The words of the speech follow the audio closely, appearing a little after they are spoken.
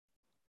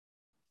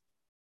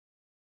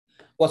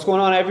What's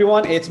going on,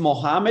 everyone? It's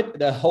Mohammed,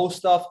 the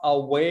host of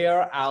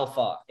Aware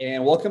Alpha,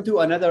 and welcome to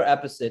another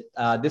episode.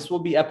 This will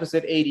be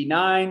episode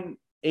 89,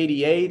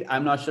 88.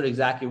 I'm not sure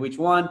exactly which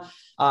one.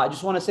 I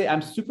just want to say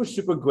I'm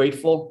super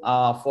grateful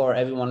for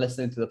everyone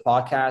listening to the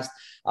podcast.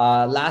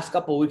 Last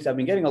couple of weeks, I've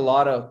been getting a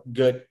lot of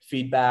good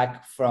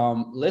feedback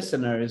from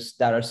listeners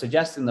that are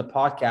suggesting the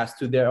podcast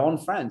to their own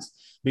friends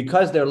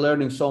because they're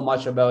learning so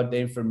much about the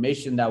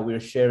information that we're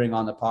sharing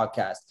on the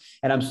podcast.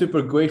 And I'm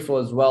super grateful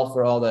as well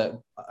for all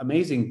the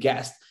amazing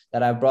guests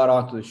that I've brought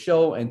onto the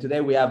show. And today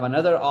we have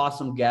another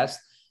awesome guest.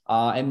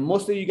 And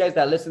most of you guys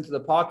that listen to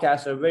the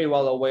podcast are very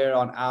well aware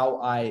on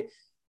how I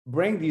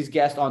bring these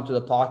guests onto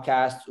the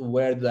podcast,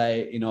 where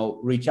they,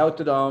 reach out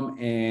to them.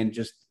 And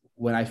just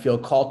when I feel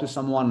called to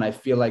someone, and I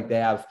feel like they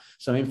have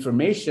some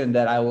information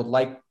that I would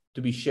like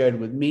to be shared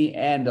with me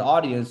and the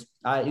audience,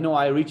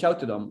 I reach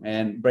out to them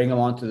and bring them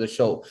onto the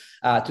show.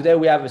 Today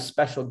we have a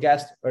special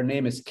guest. Her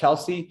name is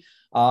Kelsey.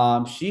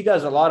 She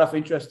does a lot of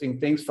interesting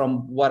things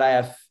from what I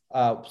have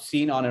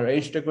seen on her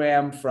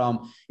Instagram,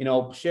 from,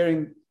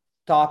 sharing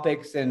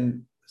topics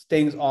and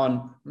things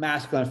on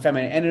masculine and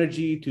feminine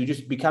energy to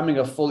just becoming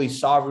a fully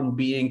sovereign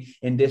being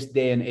in this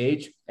day and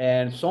age,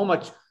 and so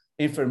much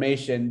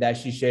information that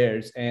she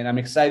shares. And I'm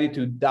excited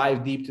to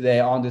dive deep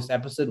today on this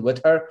episode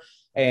with her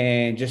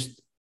and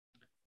just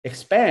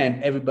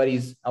expand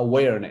everybody's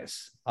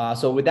awareness.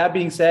 So with that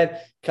being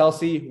said,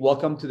 Kelsey,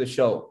 welcome to the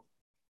show.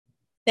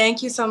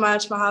 Thank you so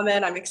much,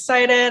 Mohammed. I'm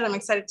excited. I'm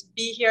excited to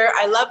be here.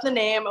 I love the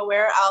name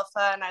Aware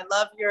Alpha, and I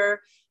love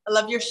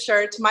your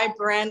shirt. My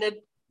branded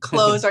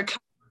clothes are coming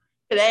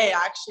today,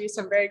 actually.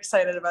 So I'm very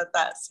excited about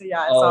that. So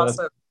yeah, it's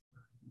awesome.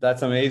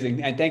 That's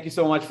amazing. And thank you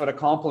so much for the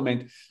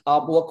compliment.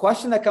 Well,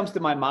 question that comes to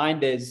my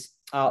mind is,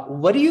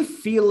 what do you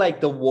feel like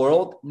the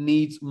world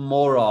needs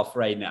more of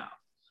right now?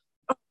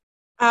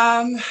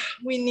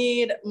 We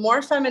need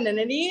more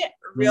femininity,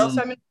 real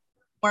femininity,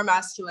 more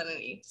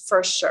masculinity,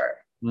 for sure.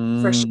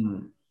 For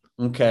sure.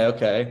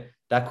 Okay.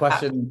 That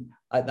question,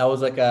 that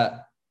was like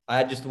I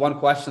had just one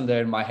question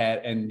there in my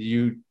head, and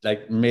you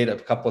like made a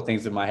couple of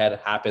things in my head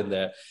happen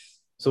there.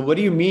 So what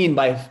do you mean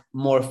by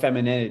more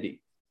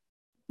femininity?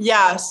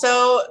 Yeah.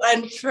 So,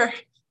 and for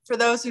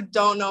those who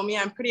don't know me,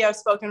 I'm pretty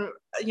outspoken,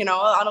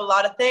 on a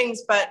lot of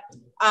things, but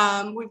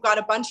we've got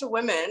a bunch of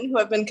women who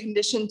have been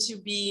conditioned to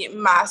be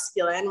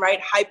masculine, right?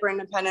 Hyper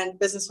independent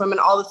businesswomen,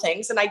 all the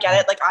things. And I get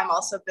it. Like, I'm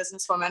also a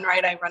businesswoman,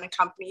 right? I run a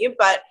company,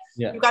 but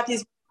you've got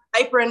these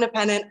hyper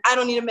independent. I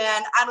don't need a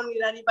man. I don't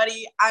need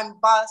anybody. I'm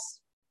boss,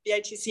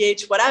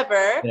 bitch,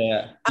 whatever.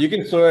 Yeah. You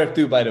can swear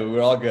too, by the way.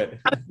 We're all good.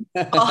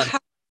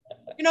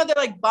 They're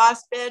like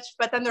boss bitch,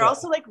 but then they're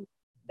also like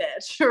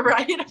bitch,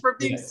 right? If we're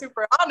being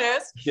super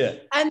honest. Yeah.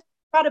 And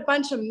got a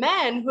bunch of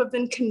men who have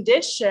been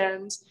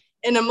conditioned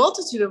in a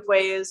multitude of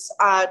ways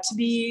to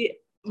be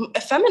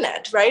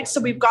effeminate, right? So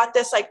we've got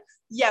this, like,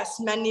 yes,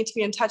 men need to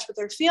be in touch with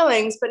their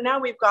feelings, but now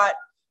we've got,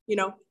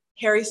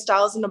 Harry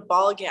Styles in a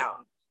ball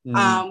gown.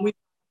 We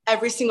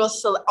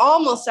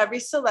almost every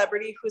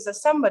celebrity who's a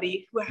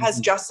somebody who has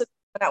just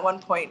at one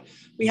point.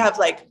 We have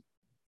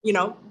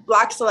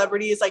Black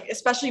celebrities, like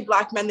especially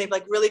Black men, they've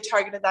like really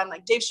targeted them,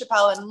 like Dave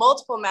Chappelle and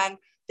multiple men.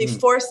 They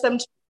forced them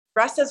to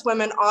dress as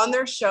women on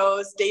their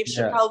shows. Dave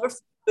Chappelle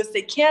refused,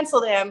 they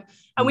canceled him.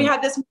 And we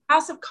had this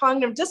massive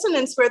cognitive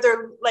dissonance where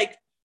they're like,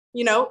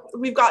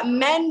 we've got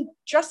men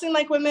dressing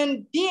like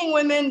women,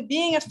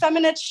 being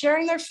effeminate,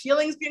 sharing their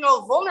feelings, being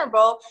all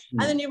vulnerable.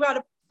 And then you've got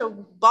a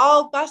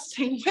ball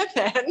busting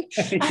women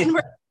and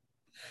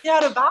we're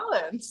out of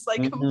balance,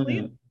 like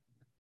completely.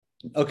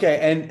 Okay.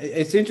 And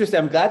it's interesting.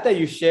 I'm glad that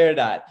you share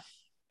that.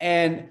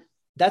 And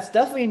that's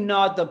definitely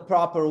not the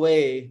proper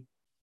way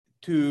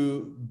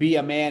to be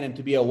a man and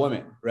to be a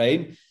woman,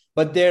 right?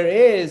 But there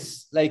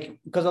is, like,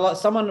 because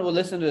someone will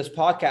listen to this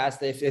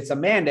podcast, if it's a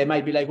man, they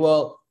might be like,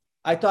 well,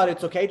 I thought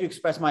it's okay to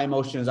express my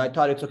emotions. I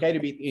thought it's okay to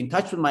be in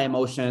touch with my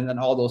emotions and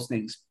all those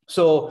things.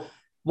 So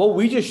what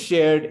we just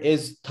shared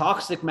is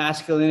toxic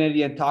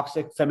masculinity and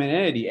toxic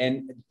femininity.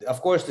 And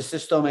of course, the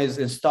system is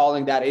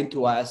installing that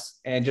into us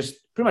and just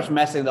pretty much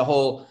messing the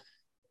whole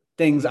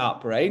things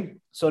up, right?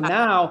 So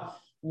now,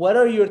 what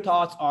are your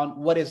thoughts on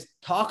what is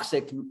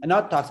toxic,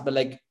 not toxic, but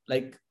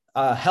like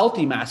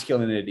healthy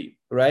masculinity,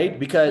 right?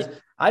 Because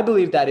I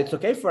believe that it's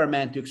okay for a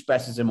man to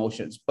express his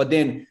emotions, but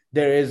then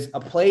there is a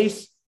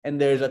place and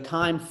there's a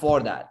time for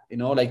that,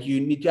 like you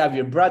need to have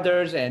your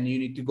brothers and you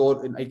need to go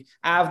and like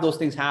have those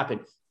things happen,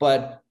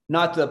 but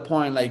not to the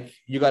point like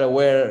you got to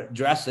wear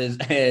dresses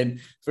and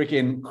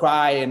freaking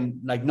cry and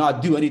like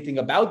not do anything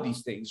about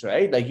these things,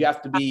 right? Like you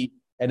have to be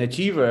an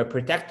achiever, a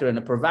protector, and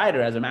a provider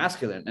as a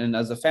masculine, and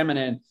as a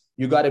feminine,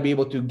 you got to be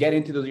able to get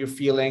into your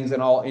feelings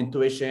and all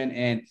intuition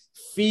and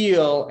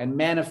feel and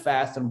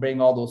manifest and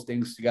bring all those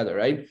things together,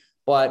 right?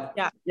 But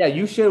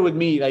you share with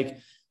me, like,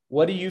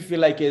 what do you feel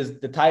like is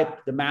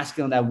the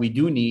masculine that we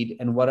do need,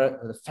 and what are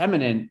the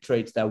feminine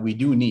traits that we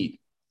do need?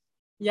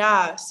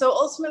 Yeah. So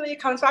ultimately it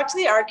comes back to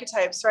the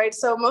archetypes, right?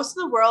 So most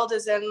of the world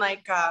is in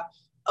like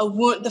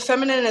the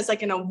feminine is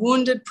like in a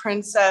wounded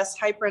princess,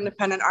 hyper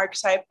independent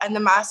archetype. And the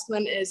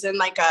masculine is in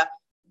like a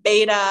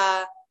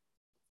beta,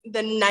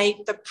 the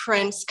knight, the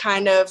prince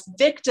kind of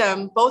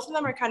victim. Both of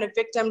them are kind of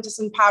victim,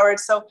 disempowered.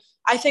 So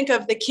I think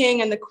of the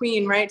king and the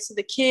queen, right? So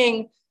the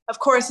king, of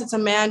course, it's a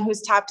man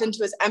who's tapped into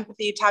his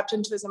empathy, tapped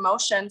into his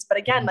emotions. But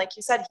again, like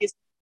you said, he's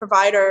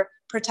provider,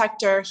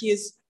 protector.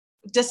 He's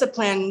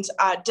disciplined,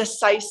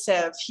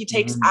 decisive. He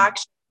takes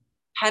action,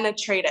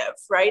 penetrative,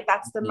 right?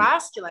 That's the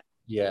masculine.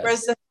 Yes.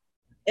 Whereas the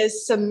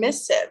is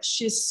submissive.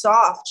 She's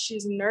soft.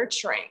 She's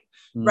nurturing,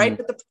 right?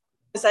 But the problem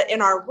is that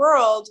in our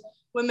world,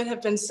 women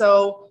have been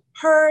so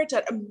hurt,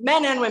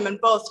 men and women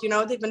both, you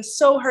know, they've been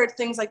so hurt,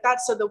 things like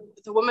that. So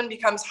the woman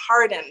becomes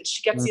hardened.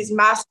 She gets these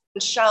masculine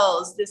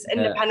shells, this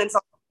independence,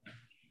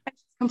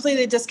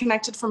 completely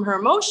disconnected from her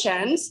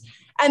emotions.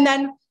 And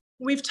then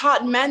we've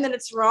taught men that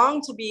it's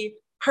wrong to be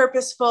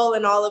purposeful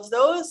and all of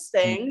those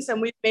things.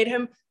 And we've made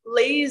him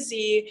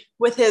lazy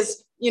with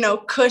his, you know,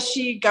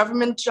 cushy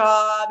government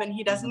job, and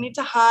he doesn't need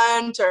to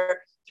hunt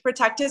or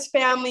protect his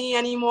family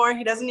anymore.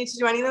 He doesn't need to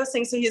do any of those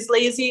things. So he's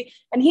lazy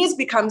and he's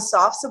become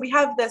soft. So we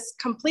have this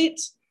complete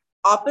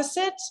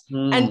opposite.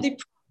 And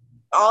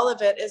all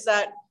of it is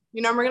that,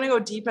 you know, we're going to go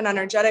deep in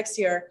energetics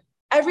here.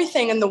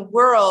 Everything in the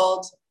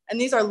world, and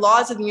these are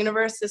laws of the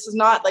universe. This is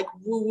not like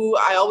woo woo.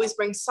 I always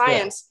bring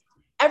science.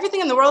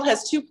 Everything in the world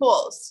has two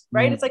poles,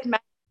 right? It's like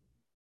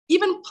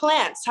even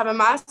plants have a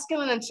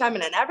masculine and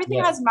feminine.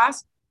 Everything has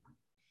masculine.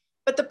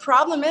 But the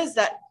problem is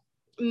that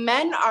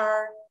men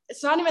are,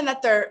 it's not even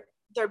that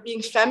they're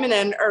being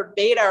feminine or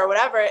beta or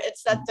whatever.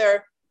 It's that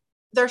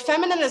their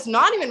feminine is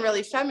not even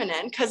really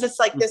feminine, because it's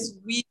like this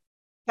weak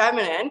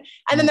feminine.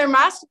 And then their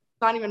masculine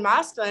is not even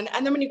masculine.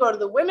 And then when you go to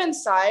the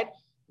women's side,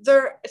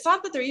 it's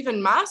not that they're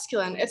even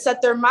masculine. It's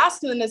that their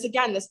masculine is,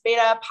 again, this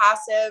beta,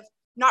 passive,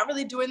 not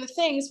really doing the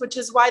things, which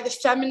is why the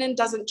feminine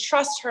doesn't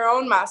trust her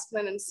own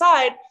masculine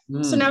inside.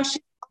 So now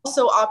she's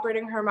also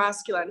operating her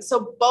masculine.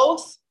 So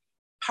both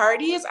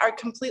parties are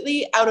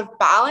completely out of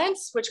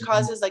balance, which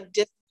causes like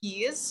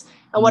dis-ease.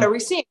 And what are we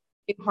seeing?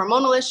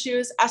 Hormonal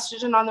issues,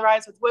 estrogen on the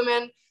rise with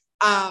women,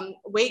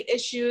 weight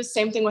issues,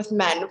 same thing with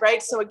men,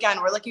 right? So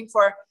again, we're looking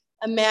for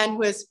a man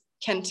who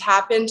can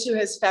tap into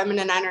his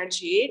feminine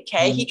energy.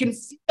 Okay. He can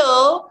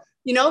feel,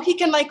 you know, he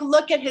can like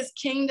look at his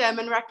kingdom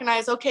and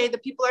recognize, okay, the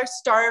people are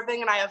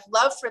starving and I have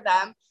love for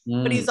them,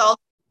 but he's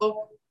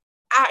also,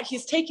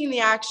 he's taking the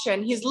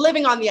action. He's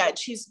living on the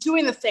edge. He's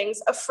doing the things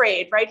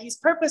afraid, right? He's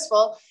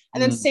purposeful.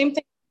 And then same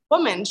thing with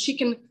a woman, she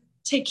can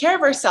take care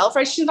of herself,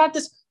 right? She's not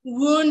this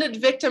wounded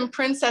victim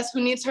princess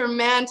who needs her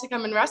man to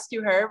come and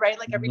rescue her, right?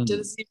 Like every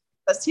Disney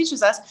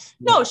teaches us.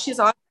 No, she's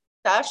on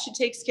stuff. She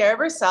takes care of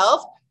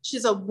herself.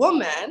 She's a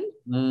woman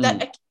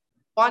that I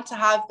want to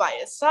have by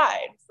his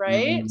side,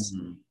 right?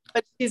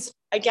 But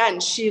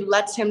she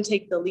lets him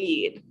take the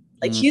lead.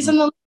 Like he's in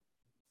the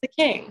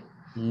king.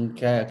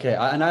 Okay.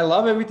 And I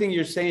love everything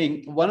you're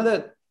saying. One of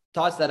the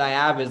thoughts that I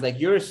have is like,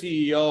 you're a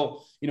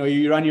CEO, you know,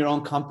 you run your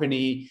own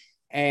company,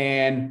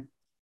 and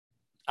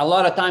a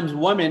lot of times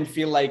women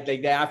feel like they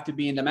have to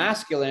be in the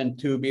masculine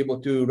to be able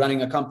to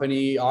running a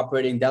company,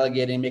 operating,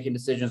 delegating, making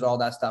decisions, all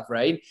that stuff,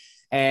 right?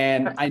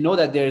 And I know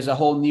that there's a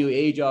whole new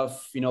age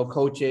of, you know,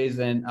 coaches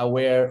and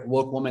aware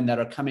woke women that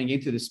are coming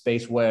into the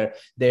space where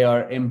they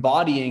are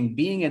embodying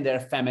being in their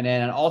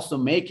feminine and also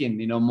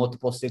making, you know,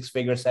 multiple 6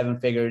 figures, 7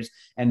 figures,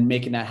 and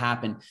making that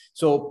happen.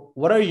 So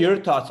what are your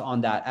thoughts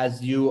on that,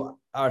 as you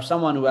are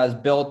someone who has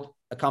built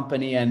a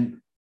company?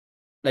 And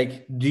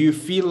like, do you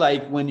feel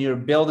like when you're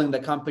building the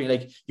company,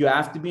 like you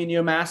have to be in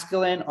your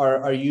masculine,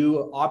 or are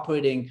you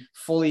operating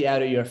fully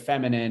out of your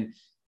feminine,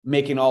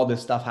 making all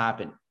this stuff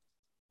happen?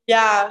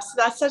 Yeah, so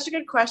that's such a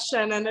good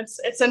question. And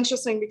it's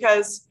interesting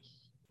because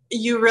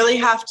you really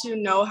have to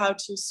know how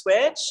to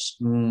switch,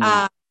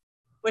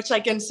 which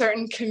like in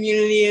certain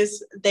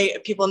communities,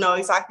 people know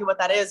exactly what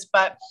that is.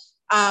 But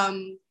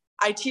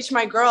I teach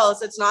my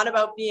girls, it's not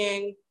about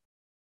being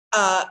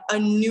a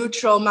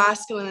neutral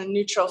masculine and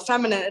neutral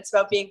feminine. It's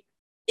about being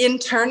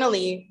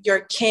internally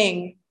your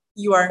king.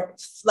 You are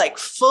like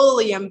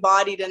fully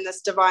embodied in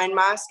this divine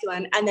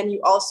masculine. And then you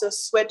also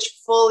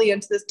switch fully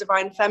into this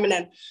divine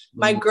feminine.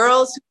 My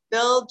girls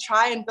who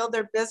try and build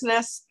their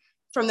business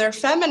from their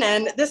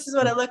feminine, this is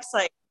what it looks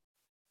like.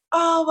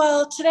 Oh,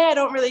 well, today I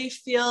don't really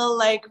feel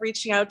like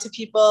reaching out to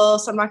people,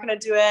 so I'm not going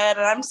to do it.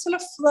 And I'm just going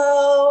to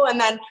flow. And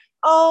then,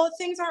 oh,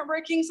 things aren't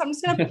working, so I'm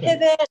just going to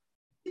pivot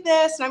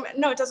this. And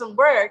no, it doesn't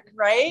work,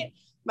 right?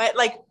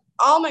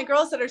 All my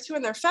girls that are too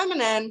in their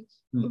feminine,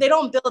 they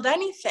don't build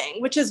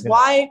anything, which is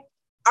why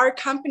our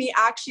company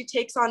actually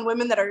takes on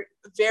women that are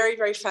very,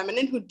 very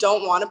feminine, who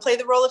don't want to play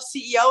the role of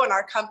CEO. And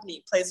our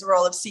company plays the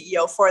role of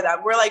CEO for them.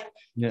 We're like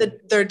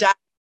their dad.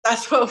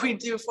 That's what we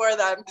do for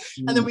them.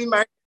 And then we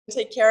market and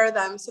take care of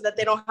them so that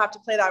they don't have to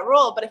play that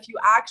role. But if you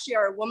actually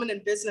are a woman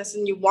in business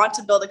and you want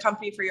to build a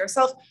company for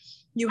yourself,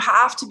 you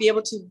have to be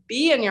able to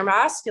be in your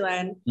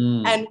masculine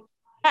and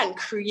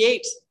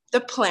create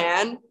the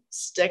plan,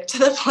 stick to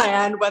the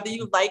plan, whether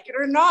you like it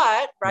or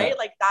not, right?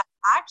 Like that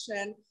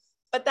action.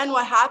 But then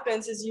what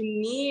happens is you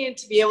need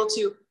to be able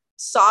to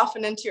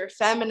soften into your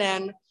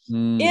feminine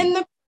in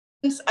the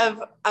presence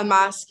of a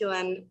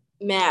masculine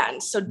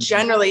man. So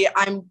generally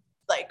I'm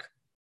like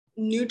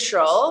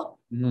neutral,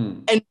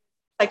 Mm. And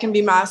I can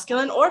be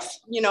masculine, or,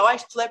 you know, I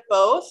flip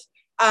both.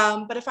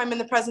 But if I'm in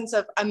the presence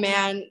of a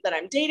man that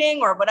I'm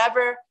dating or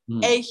whatever,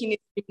 A, he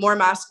needs to be more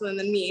masculine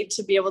than me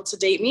to be able to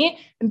date me.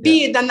 And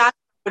B, then that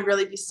would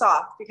really be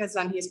soft, because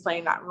then he's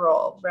playing that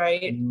role,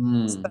 right?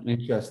 So,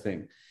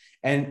 Interesting.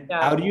 And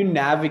how do you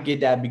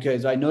navigate that?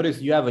 Because I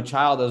noticed you have a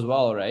child as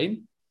well, right?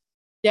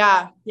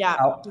 Yeah.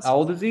 How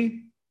old is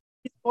he?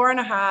 He's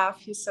 4.5.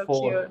 He's so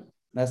cute.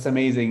 That's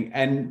amazing.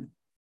 And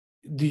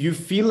do you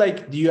feel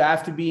like, do you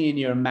have to be in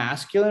your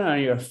masculine or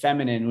your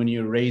feminine when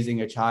you're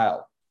raising a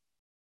child?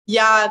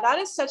 Yeah, that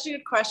is such a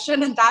good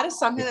question. And that is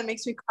something that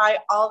makes me cry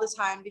all the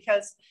time,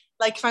 because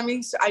like,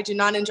 I do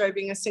not enjoy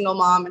being a single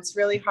mom. It's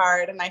really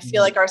hard. And I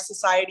feel like our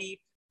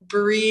society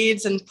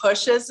breeds and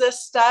pushes this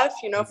stuff,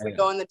 you know, if we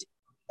go in the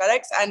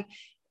aesthetics, and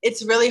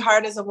it's really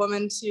hard as a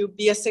woman to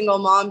be a single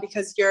mom,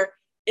 because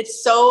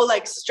it's so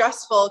like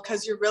stressful,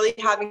 because you're really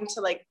having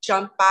to like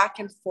jump back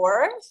and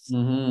forth.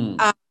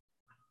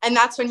 And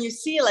that's when you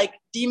see like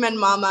demon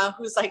mama,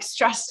 who's like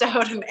stressed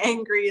out and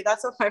angry.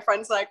 That's what my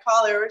friends and I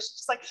call her. She's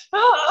just like,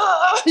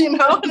 you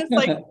know, and it's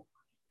like,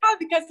 yeah,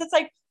 because it's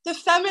like the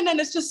feminine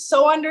is just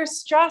so under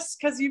stress,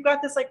 because you've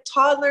got this like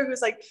toddler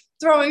who's like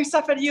throwing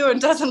stuff at you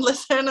and doesn't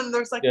listen. And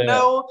there's like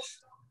no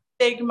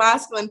big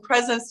masculine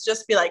presence,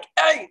 just be like,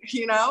 hey,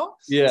 you know?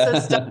 So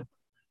it's definitely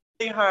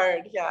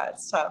hard. Yeah,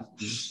 it's tough.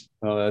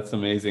 Oh, that's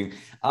amazing.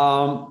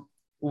 So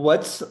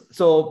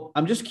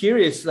I'm just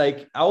curious,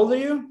 like, how old are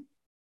you?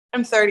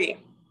 I'm 30.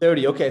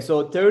 30. Okay.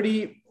 So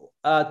 30,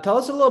 tell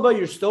us a little about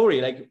your story.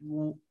 Like,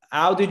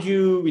 how did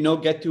you,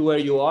 get to where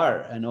you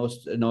are? I know,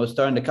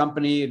 starting the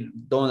company,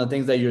 doing the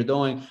things that you're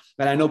doing.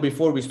 And I know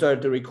before we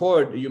started to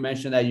record, you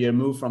mentioned that you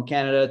moved from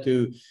Canada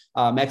to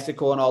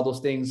Mexico and all those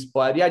things.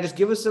 But yeah, just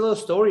give us a little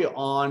story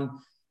on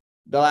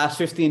the last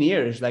 15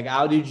 years. Like,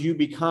 how did you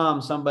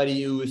become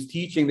somebody who is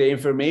teaching the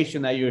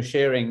information that you're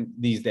sharing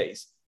these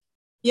days?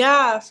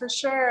 Yeah, for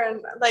sure.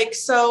 And like,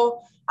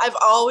 so I've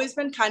always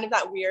been kind of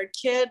that weird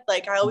kid.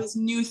 Like, I always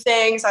knew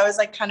things. I was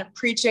like kind of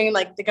preaching,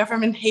 like the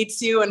government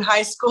hates you in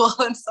high school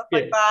and stuff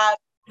like that.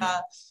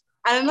 I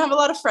didn't have a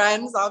lot of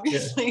friends,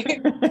 obviously.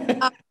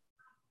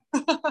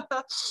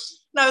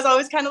 And I was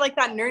always kind of like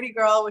that nerdy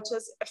girl, which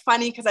is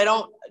funny because I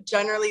don't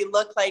generally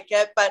look like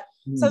it. But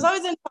so I was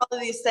always into all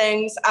of these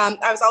things.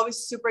 I was always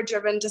super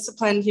driven,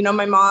 disciplined. You know,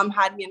 my mom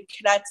had me in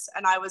cadets,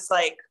 and I was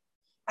like,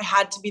 I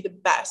had to be the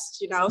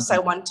best, you know? So I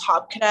won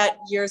top cadet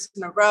years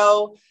in a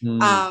row.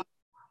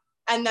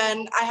 And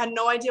then I had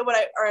no idea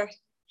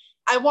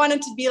I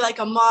wanted to be like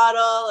a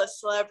model, a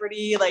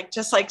celebrity, like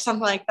just like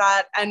something like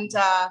that. And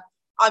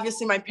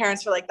obviously my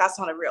parents were like, that's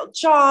not a real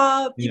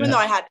job, even though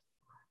I had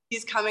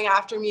these coming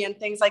after me and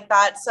things like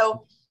that.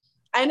 So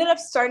I ended up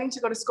starting to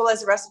go to school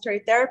as a respiratory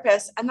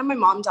therapist, and then my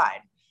mom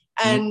died.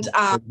 And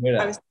I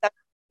was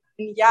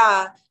 17,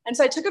 and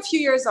so I took a few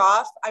years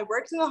off. I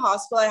worked in the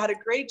hospital. I had a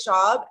great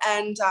job,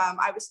 and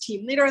I was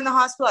team leader in the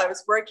hospital. I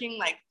was working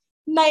like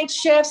night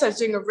shifts. I was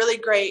doing a really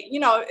great,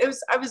 I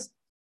was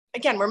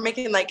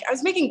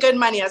making good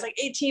money. I was like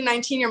 18,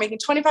 19, you're making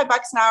 25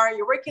 bucks an hour.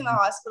 You're working in the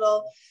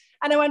hospital.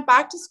 And I went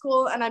back to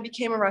school and I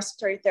became a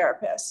respiratory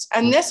therapist.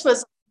 And this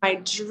was my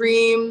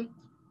dream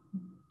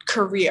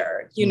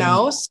career,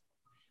 So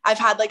I've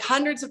had like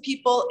hundreds of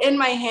people in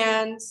my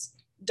hands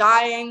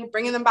dying,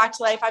 bringing them back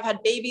to life. I've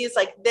had babies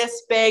like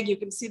this big. You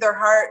can see their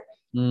heart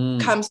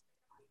come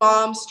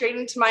mom straight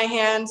into my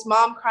hands,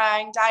 mom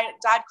crying,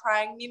 dad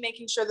crying, me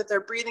making sure that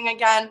they're breathing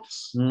again.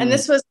 And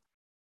this was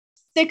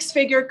a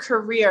 6-figure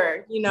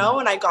career,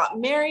 and I got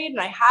married and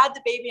I had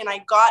the baby and I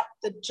got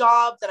the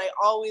job that I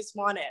always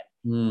wanted.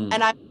 And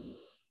I'm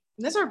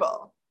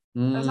miserable.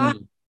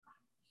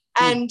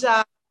 And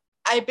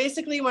I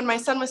basically, when my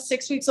son was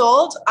 6 weeks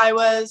old, I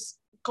was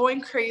going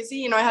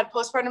crazy. I had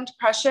postpartum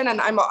depression, and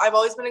I've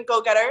always been a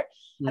go-getter.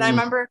 And I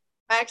remember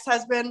my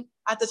ex-husband,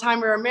 at the time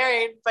we were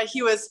married, but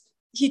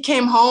he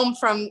came home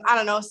from, I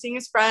don't know, seeing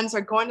his friends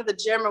or going to the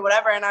gym or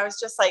whatever. And I was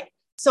just like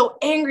so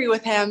angry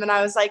with him. And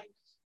I was like,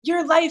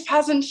 your life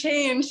hasn't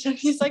changed. And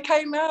he's like,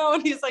 I know.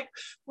 And he's like,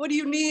 what do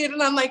you need?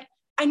 And I'm like,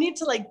 I need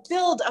to like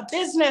build a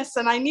business,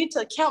 and I need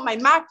to count my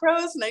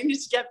macros, and I need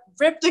to get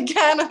ripped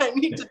again, and I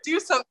need to do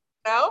something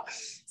now.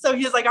 So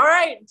he's like, all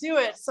right, do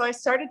it. So I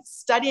started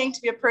studying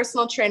to be a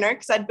personal trainer,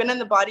 because I'd been in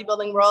the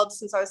bodybuilding world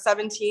since I was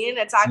 17.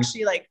 It's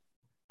actually like,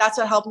 that's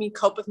what helped me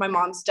cope with my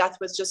mom's death,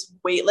 was just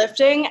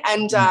weightlifting.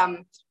 And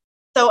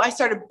so I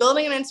started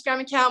building an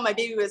Instagram account. My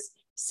baby was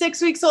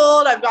 6 weeks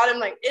old. I've got him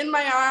like in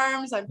my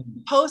arms. I'm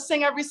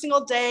posting every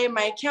single day.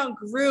 My account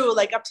grew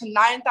like up to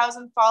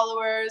 9,000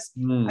 followers.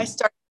 I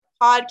started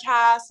a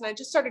podcast, and I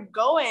just started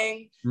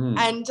going.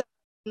 And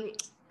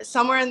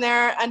somewhere in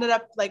there ended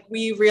up like,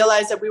 we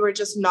realized that we were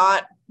just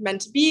not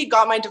meant to be,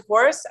 got my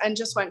divorce, and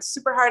just went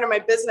super hard on my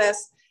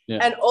business.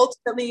 And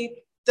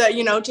ultimately,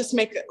 just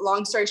make it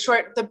long story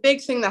short, the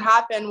big thing that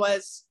happened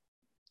was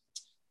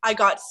I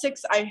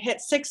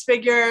hit 6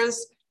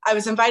 figures. I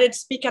was invited to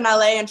speak in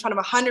LA in front of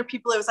 100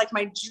 people. It was like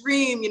my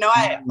dream,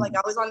 I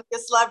was on a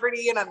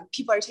celebrity, and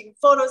people are taking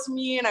photos of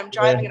me, and I'm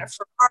driving in a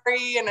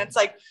Ferrari, and it's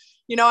like,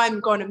 I'm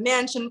going to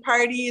mansion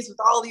parties with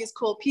all these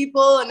cool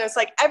people. And it's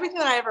like everything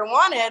that I ever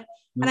wanted.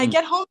 And I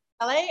get home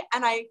to LA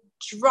and I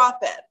drop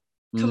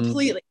it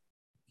completely.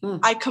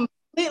 I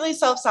completely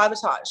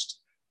self-sabotaged.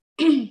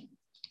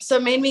 So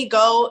it made me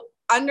go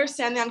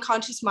understand the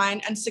unconscious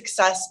mind and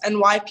success and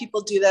why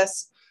people do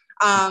this.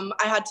 I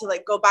had to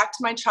like go back to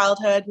my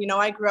childhood.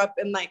 I grew up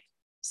in like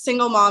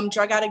single mom,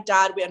 drug addict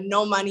dad. We had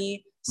no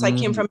money. So I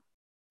came from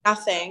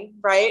nothing,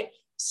 right?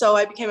 So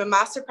I became a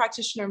master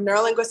practitioner of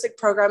neurolinguistic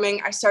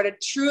programming. I started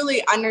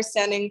truly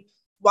understanding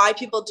why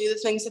people do the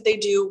things that they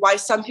do, why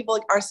some people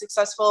are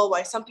successful,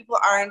 why some people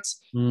aren't.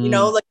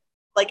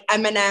 Like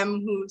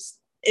Eminem, who's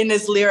in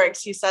his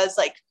lyrics, he says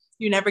like,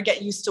 you never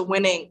get used to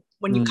winning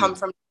when you come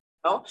from,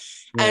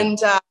 and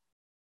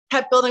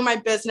kept building my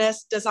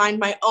business, designed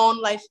my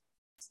own life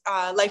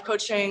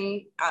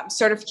coaching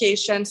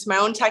certifications, my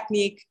own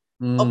technique,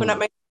 opened up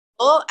my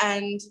school,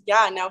 and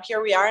now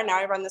here we are. Now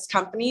I run this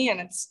company,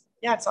 and it's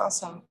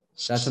awesome.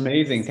 That's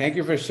amazing. Thank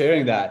you for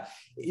sharing that.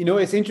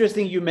 It's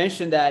interesting. You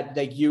mentioned that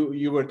like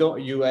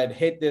you had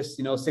hit this,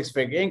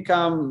 6-figure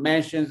income,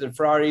 mansions and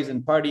Ferraris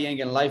and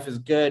partying and life is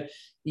good.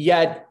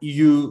 Yet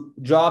you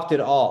dropped it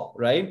all,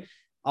 right?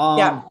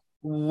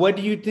 What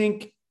do you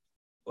think?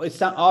 It's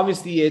not,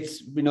 obviously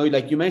it's,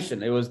 like you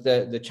mentioned, it was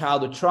the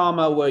childhood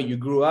trauma where you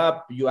grew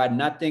up, you had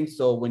nothing.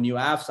 So when you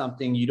have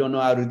something, you don't know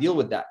how to deal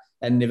with that.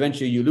 And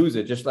eventually you lose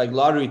it, just like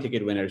lottery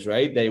ticket winners,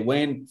 right? They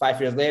win,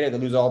 5 years later, they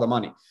lose all the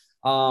money.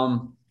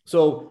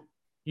 So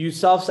you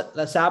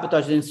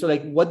self-sabotage. And so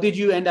like, what did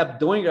you end up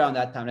doing around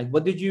that time? Like,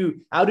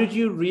 how did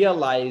you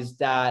realize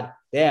that,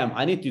 damn,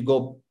 I need to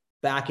go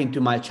back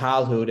into my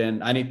childhood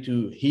and I need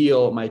to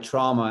heal my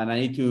trauma and I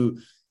need to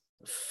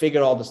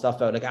figure all the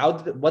stuff out? Like,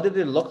 what did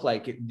it look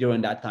like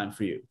during that time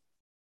for you?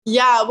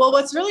 Yeah, well,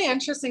 what's really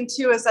interesting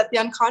too is that the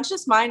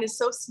unconscious mind is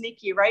so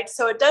sneaky, right?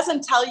 So it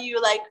doesn't tell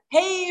you like,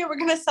 hey, we're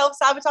going to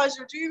self-sabotage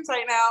your dreams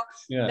right now.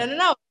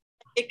 No.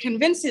 It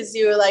convinces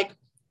you like,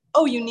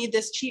 oh, you need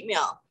this cheat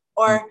meal,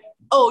 or,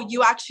 oh,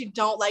 you actually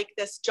don't like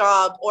this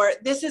job, or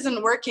this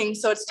isn't working,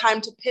 so it's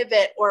time to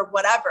pivot or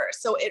whatever.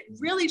 So it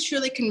really,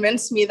 truly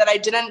convinced me that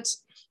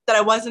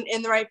I wasn't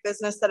in the right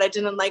business, that I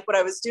didn't like what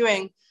I was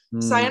doing.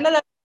 So I ended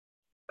up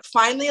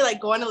finally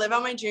like going to live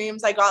out my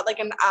dreams. I got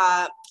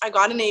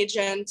an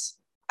agent.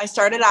 I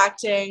started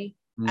acting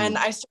and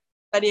I started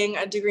studying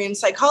a degree in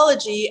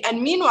psychology.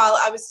 And meanwhile,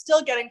 I was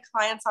still getting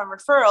clients on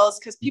referrals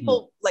because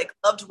people like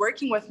loved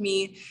working with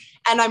me,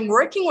 and I'm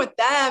working with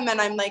them.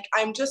 And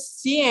I'm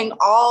just seeing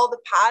all the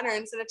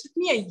patterns. And it took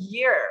me a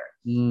year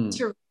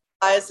to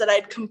realize that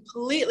I'd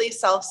completely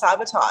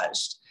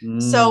self-sabotaged.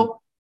 So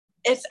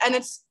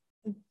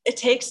it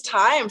takes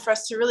time for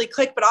us to really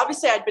click, but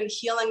obviously I'd been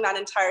healing that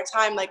entire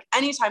time. Like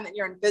anytime that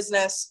you're in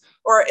business,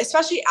 or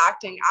especially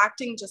acting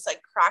just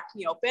like cracked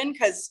me open.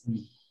 Cause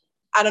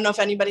I don't know if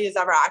anybody has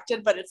ever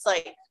acted, but it's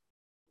like,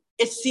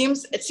 it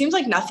seems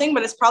like nothing,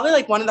 but it's probably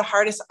like one of the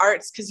hardest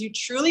arts. Cause you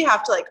truly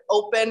have to like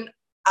open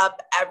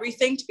up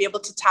everything to be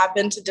able to tap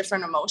into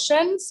different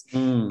emotions.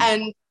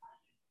 And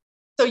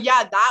so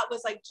that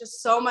was like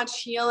just so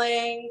much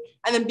healing.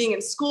 And then being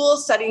in school,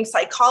 studying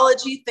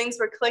psychology, things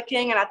were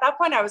clicking. And at that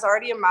point I was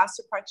already a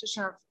master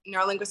practitioner of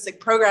neurolinguistic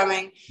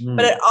programming,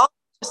 but it all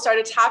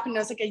started happening. It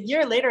was like a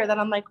year later that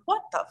I'm like,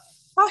 what the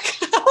fuck?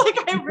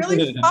 Like I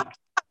really fucked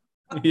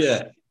up.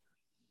 Yeah.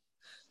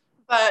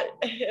 But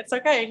it's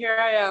okay. Here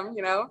I am,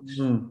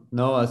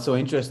 No, that's so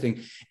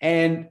interesting.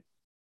 And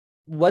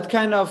what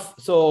I'm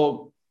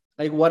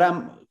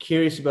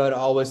curious about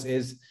always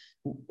is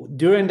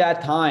during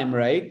that time,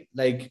 right?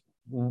 Like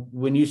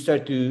when you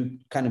start to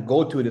kind of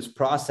go through this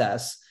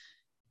process,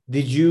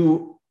 did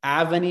you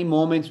have any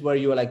moments where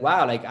you were like,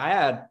 wow, like I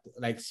had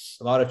like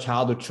a lot of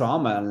childhood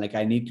trauma and like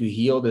I need to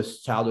heal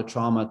this childhood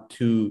trauma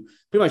to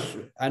pretty much,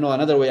 I know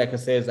another way I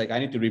could say is like, I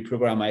need to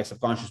reprogram my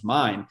subconscious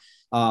mind.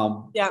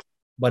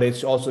 But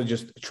it's also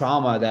just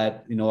trauma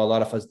that, a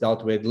lot of us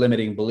dealt with,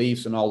 limiting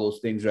beliefs and all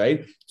those things,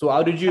 right? So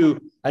how did you,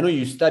 I know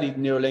you studied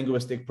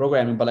neurolinguistic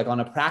programming, but like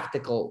on a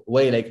practical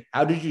way, like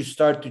how did you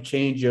start to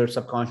change your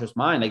subconscious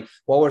mind? Like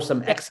what were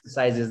some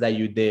exercises that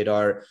you did,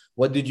 or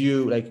what did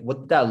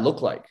that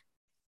look like?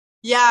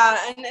 Yeah,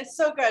 and it's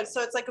so good.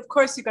 So it's like, of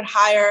course you could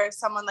hire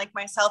someone like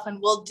myself and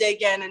we'll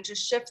dig in and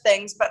just shift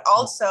things, but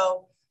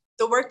also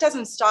the work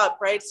doesn't stop,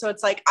 right? So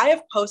it's like, I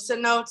have Post-it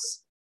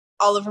notes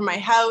all over my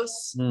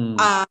house.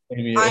 Right?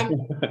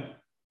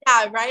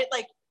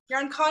 Like your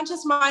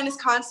unconscious mind is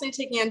constantly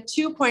taking in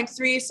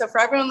 2.3. So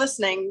for everyone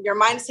listening, your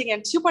mind is taking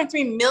in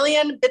 2.3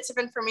 million bits of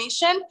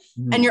information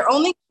and you're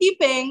only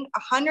keeping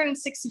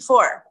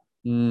 164.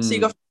 So you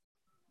go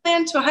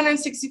from to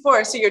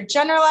 164. So you're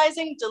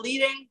generalizing,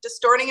 deleting,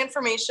 distorting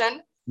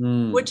information,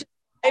 which is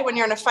why when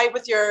you're in a fight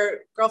with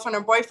your girlfriend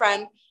or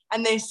boyfriend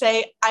and they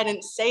say, I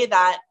didn't say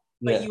that,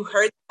 but you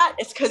heard that,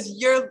 it's because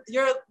your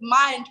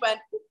mind went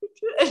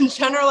and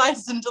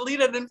generalized and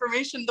deleted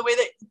information the way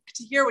that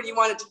to hear what you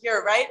wanted to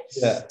hear, right?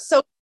 Yeah.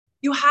 So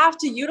you have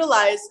to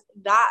utilize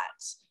that.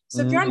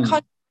 So if you're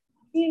unconsciously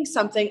seeing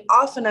something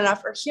often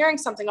enough or hearing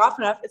something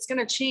often enough, it's going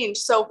to change.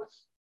 So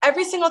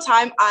every single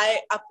time I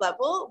up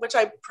level, which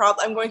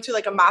I'm going through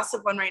like a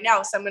massive one right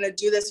now, so I'm going to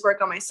do this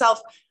work on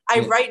myself.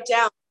 I write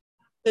down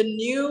the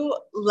new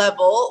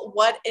level,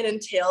 what it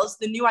entails,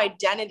 the new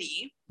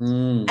identity,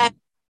 and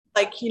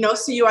like, you know,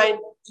 so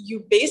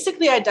you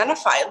basically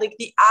identify like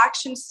the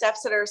action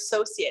steps that are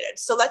associated.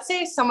 So let's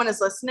say someone is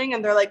listening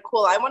and they're like,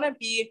 cool, I want to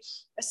be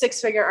a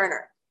 6-figure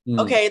earner.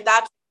 Okay,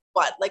 that's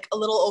what, like a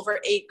little over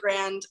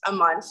 $8,000 a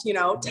month, you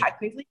know,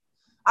 technically.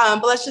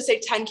 But let's just say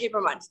 10K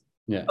per month.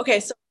 Yeah. Okay,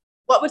 so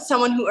what would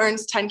someone who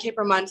earns 10K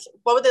per month,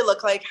 what would they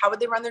look like? How would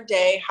they run their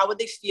day? How would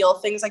they feel?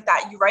 Things like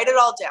that. You write it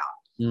all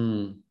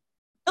down.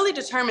 Really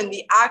determine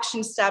the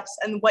action steps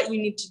and what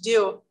you need to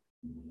do.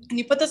 And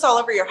you put this all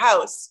over your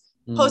house,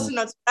 post-it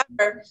notes,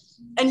 whatever,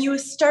 and you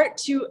start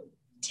to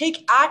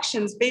take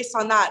actions based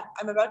on that.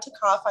 I'm about to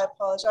cough. I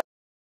apologize.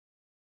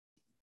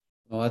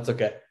 Oh, that's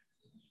okay.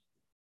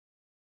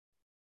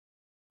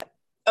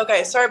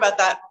 Okay, sorry about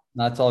that.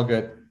 That's all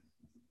good.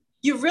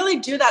 You really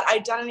do that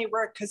identity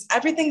work because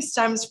everything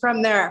stems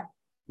from there.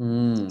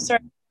 Sorry,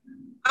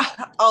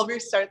 I'll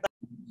restart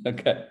that.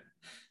 Okay.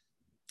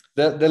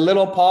 The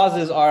little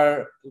pauses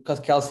are because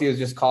Kelsey is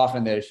just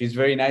coughing there. She's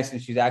very nice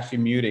and she's actually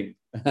muting.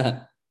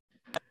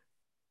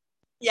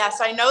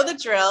 Yes, I know the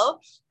drill.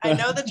 I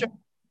know the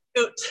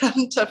drill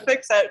to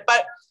fix it.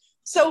 But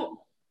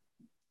so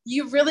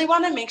you really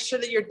want to make sure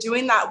that you're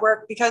doing that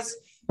work because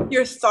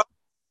your thoughts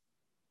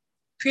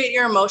create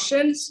your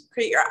emotions,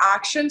 create your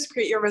actions,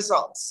 create your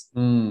results.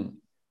 Now,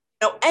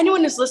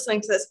 anyone who's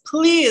listening to this,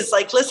 please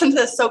like listen to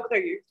this so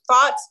clear. Your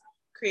thoughts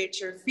create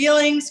your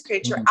feelings,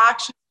 create your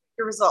actions,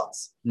 your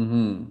results.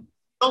 You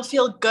don't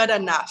feel good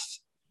enough.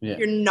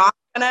 You're not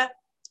gonna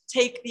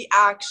take the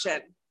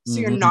action, so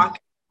you're not gonna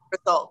get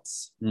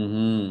results.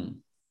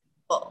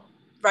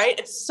 Right?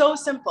 It's so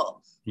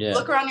simple.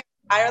 Look around your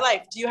entire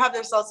life. Do you have the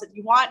results that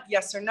you want?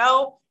 Yes or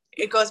no?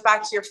 It goes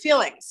back to your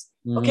feelings.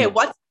 Okay,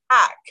 what's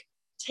back?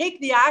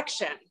 Take the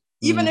action,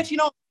 even if you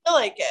don't feel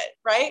like it,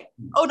 right?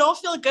 Oh, don't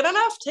feel good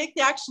enough? Take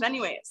the action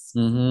anyways.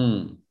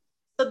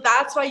 So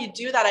that's why you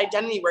do that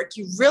identity work.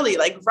 You really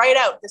like write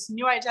out this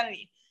new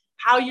identity,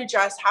 how you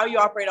dress, how you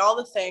operate, all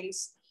the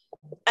things.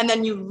 And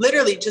then you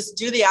literally just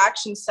do the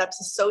action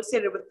steps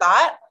associated with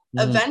that.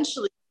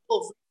 Eventually,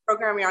 you'll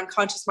program your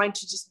unconscious mind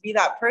to just be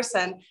that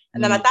person.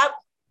 And then at that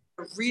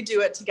point, redo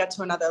it to get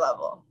to another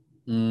level.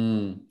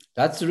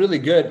 That's really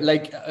good.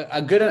 Like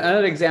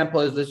another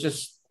example is, let's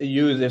just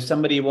use, if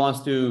somebody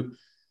wants to,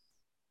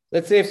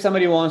 let's say if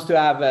somebody wants to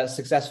have a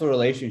successful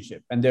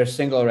relationship and they're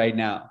single right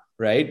now,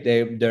 right?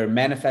 They're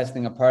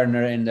manifesting a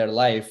partner in their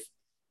life.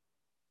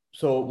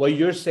 So what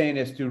you're saying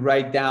is to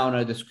write down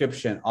a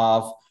description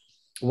of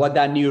what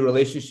that new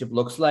relationship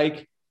looks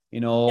like, you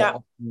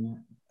know,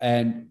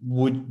 and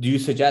do you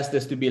suggest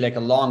this to be like a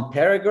long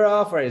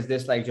paragraph, or is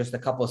this like just a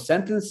couple of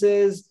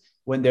sentences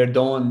when they're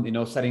done, you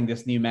know, setting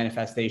this new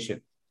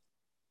manifestation?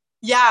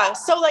 Yeah.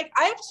 So like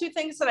I have 2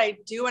 things that I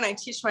do when I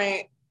teach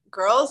my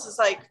girls is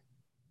like,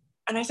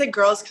 and I say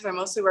girls because I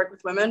mostly work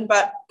with women,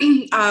 but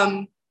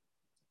I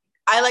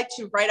like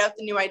to write out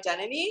the new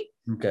identity.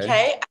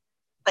 Okay.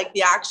 Like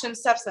the action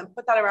steps and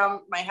put that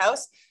around my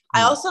house.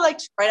 I also like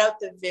to write out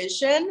the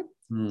vision.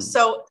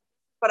 So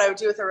what I would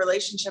do with a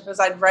relationship is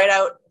I'd write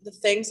out the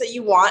things that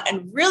you want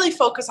and really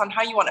focus on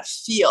how you want to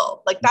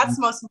feel. Like that's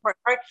the most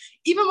important part.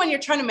 Even when you're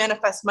trying to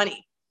manifest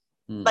money,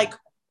 like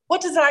what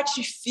does it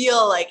actually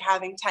feel like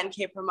having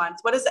 10K per month?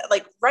 What is it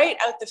like? Write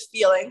out the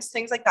feelings,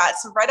 things like that.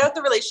 So write out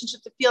the relationship,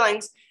 the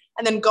feelings,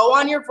 and then go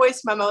on your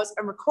voice memos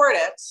and record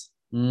it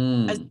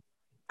as you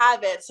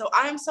have it. So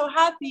I'm so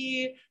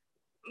happy.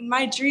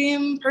 My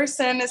dream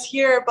person is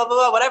here, blah, blah,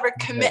 blah, whatever.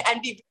 Commit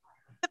and be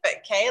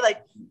specific. Okay.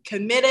 Like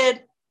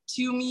committed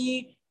to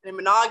me in a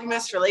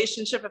monogamous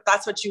relationship, if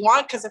that's what you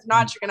want. Cause if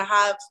not, you're going to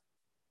have,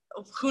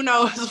 who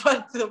knows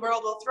what the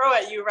world will throw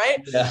at you.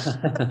 Right.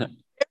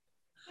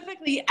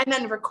 Specifically, and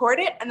then record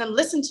it and then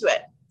listen to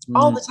it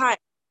all the time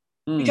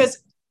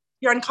because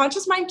your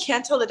unconscious mind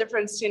can't tell the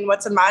difference between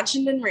what's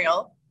imagined and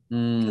real.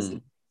 Because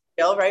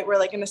real, right? We're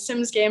like in a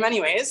Sims game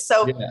anyways.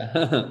 So,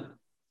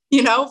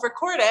 you know,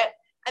 record it.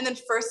 And then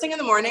first thing in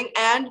the morning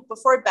and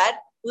before bed,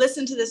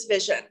 listen to this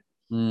vision.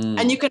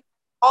 And you can,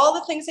 all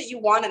the things that you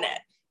want in it.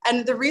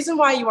 And the reason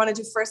why you want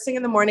to do first thing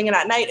in the morning and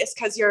at night is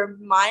because your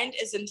mind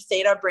is in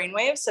theta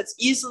brainwaves. So it's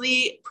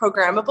easily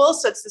programmable.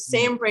 So it's the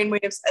same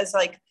brainwaves as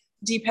like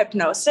deep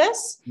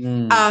hypnosis.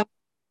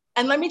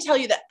 And let me tell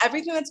you that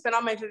everything that's been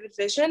on my vivid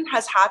vision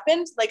has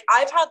happened. Like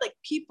I've had like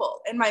people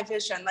in my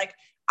vision, like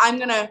I'm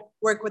going to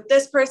work with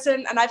this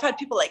person. And I've had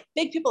people like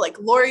big people like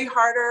Lori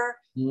Harder,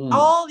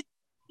 all these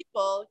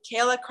people,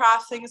 Kayla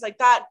Craft, things like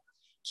that.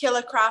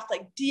 Kayla Craft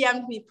like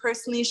DM'd me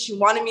personally. She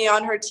wanted me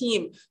on her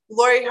team.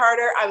 Lori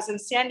Harder, I was in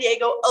San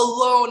Diego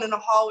alone in a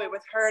hallway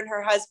with her and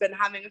her husband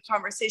having a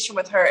conversation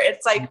with her.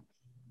 It's like,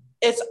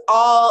 it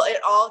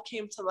all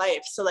came to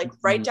life. So like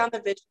write down the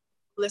vision,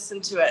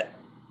 listen to it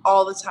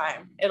all the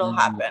time. It'll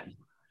happen.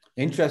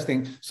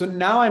 Interesting. So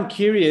now I'm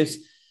curious,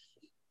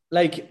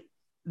 like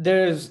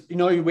there's,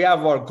 we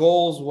have our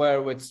goals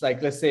where it's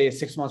like, let's say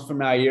 6 months from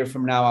now, a year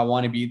from now, I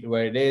want to be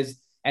where it is.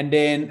 And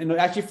then,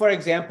 actually, for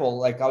example,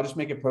 like I'll just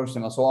make it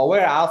personal. So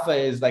Aware Alpha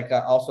is like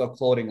also a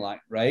clothing line,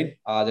 right?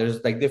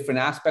 There's like different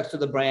aspects to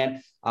the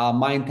brand.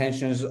 My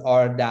intentions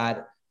are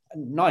that,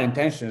 not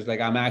intentions, like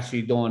I'm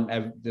actually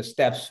doing the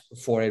steps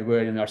for it.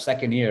 We're in our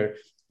second year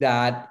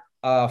that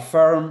a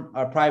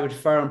private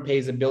firm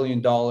pays $1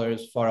 billion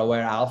for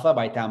Aware Alpha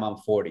by the time I'm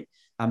 40.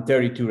 I'm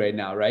 32 right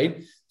now,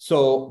 right?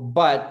 So,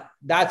 but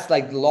that's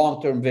like the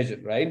long-term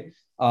vision, right?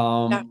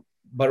 Yeah.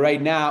 But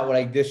right now,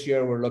 like this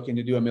year, we're looking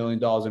to do $1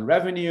 million in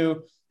revenue,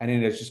 and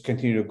then it's just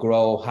continue to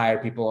grow, hire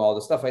people, all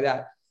the stuff like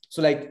that.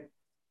 So like,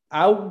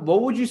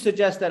 what would you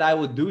suggest that I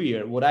would do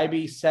here? Would I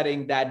be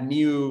setting that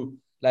new,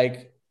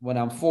 like when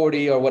I'm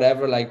 40 or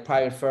whatever, like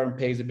private firm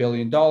pays $1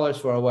 billion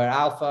for Aware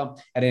Alpha,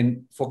 and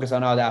then focus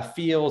on how that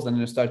feels and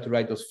then start to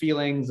write those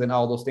feelings and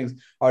all those things?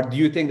 Or do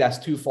you think that's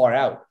too far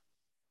out?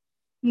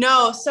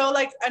 No. So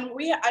like,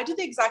 I do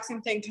the exact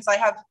same thing because I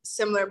have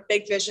similar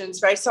big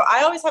visions, right? So I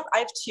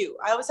have two.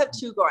 I always have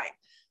two going. Okay.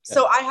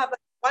 So I have like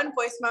one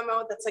voice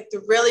memo that's like the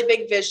really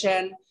big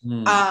vision.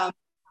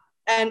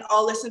 And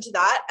I'll listen to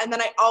that. And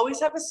then I always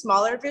have a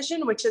smaller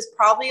vision, which is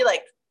probably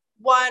like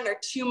 1 or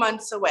 2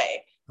 months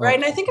away. Right. Okay.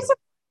 And I think it's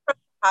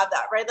important to have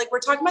that, right? Like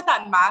we're talking about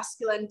that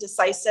masculine,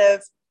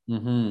 decisive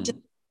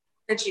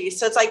energy.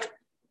 So it's like,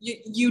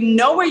 you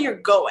know where you're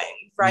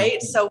going,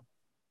 right? So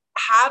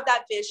have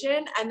that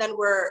vision, and then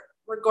we're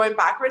going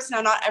backwards.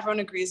 Now, not everyone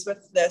agrees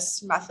with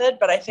this method,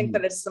 but I think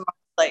that it's the most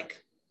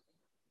like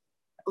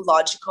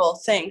logical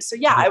thing. So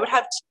yeah, I would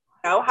have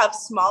to have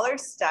smaller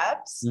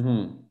steps.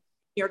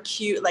 Your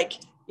Q3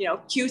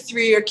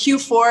 or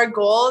Q4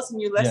 goals,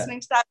 and you're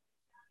listening to that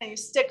and you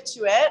stick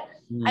to it,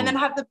 and then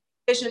have the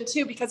vision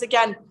too, because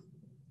again,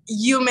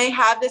 you may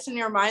have this in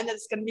your mind that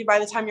it's going to be by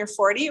the time you're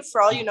 40.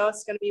 For all you know,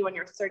 it's going to be when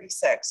you're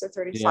 36 or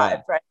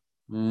 35, right?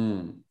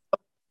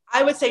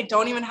 I would say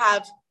don't even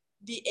have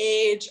the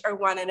age or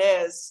when it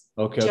is.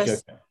 Okay.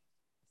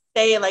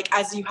 Say like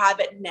as you have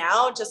it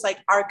now, just like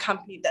our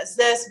company does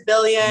this,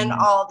 billion,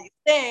 all these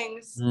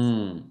things.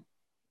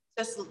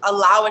 Just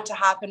allow it to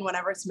happen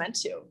whenever it's meant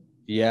to.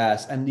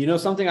 Yes. And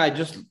something I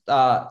just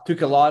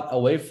took a lot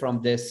away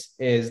from this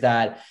is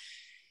that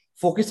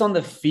focus on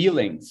the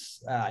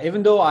feelings.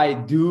 Even though I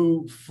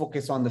do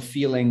focus on the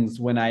feelings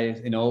when I,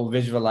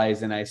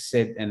 visualize and I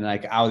sit and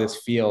like how this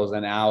feels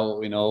and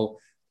how,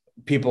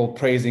 people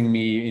praising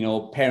me,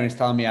 parents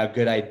telling me how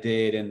good I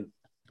did.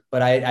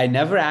 But I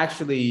never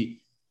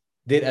actually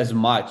did as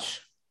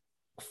much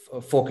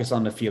focus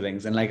on the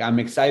feelings. And like, I'm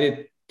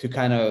excited to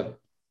kind of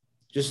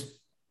just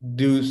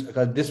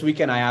because this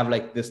weekend I have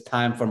like this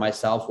time for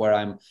myself where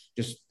I'm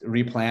just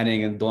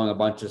replanning and doing a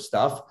bunch of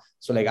stuff.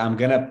 So like, I'm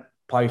going to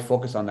probably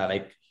focus on that,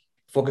 like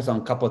focus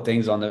on a couple of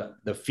things on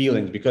the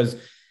feelings, because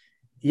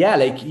yeah,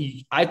 like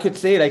I could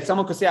say, like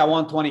someone could say I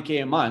want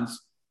 20K a month,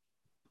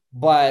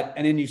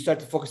 and then you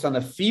start to focus on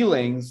the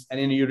feelings, and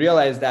then you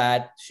realize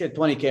that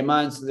 20K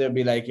months, they'll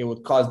be like, it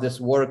would cause this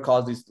work,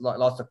 cause these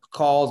lots of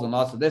calls and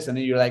lots of this. And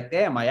then you're like,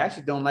 damn, I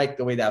actually don't like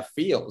the way that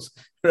feels.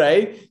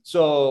 Right.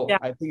 So yeah.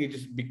 I think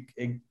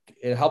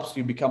it helps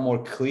you become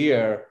more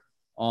clear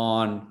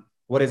on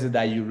what is it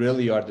that you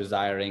really are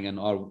desiring and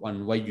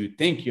on what you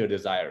think you're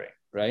desiring.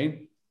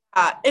 Right.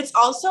 It's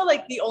also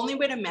like the only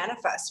way to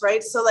manifest.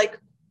 Right. So like,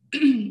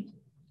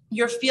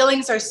 your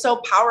feelings are so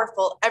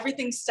powerful.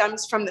 Everything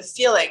stems from the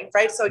feeling,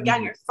 right? So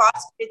again, your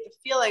thoughts create the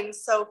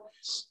feelings. So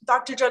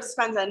Dr. Joe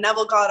Dispenza,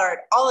 Neville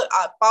Goddard,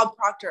 Bob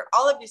Proctor,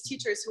 all of these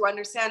teachers who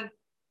understand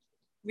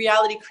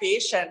reality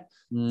creation,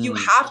 you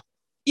have to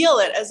feel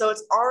it as though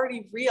it's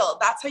already real.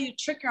 That's how you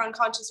trick your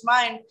unconscious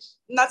mind,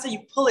 and that's how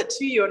you pull it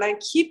to you. And I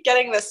keep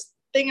getting this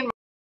thing in my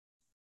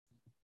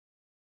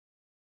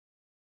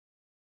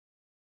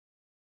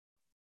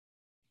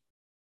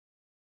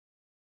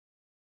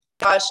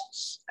gosh,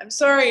 I'm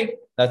sorry.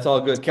 That's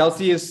all good.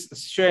 Kelsey is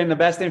sharing the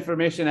best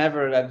information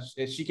ever. That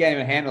she can't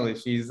even handle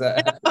it. She's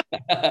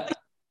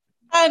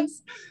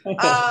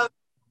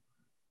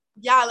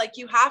yeah, like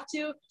you have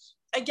to,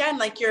 again,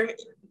 like your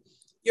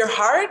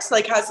heart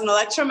like has an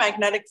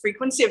electromagnetic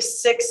frequency of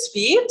 6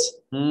 feet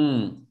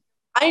and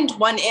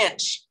 1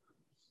 inch.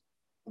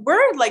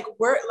 You're an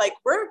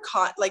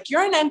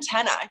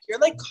antenna. You're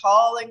like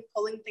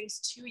pulling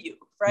things to you,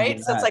 right?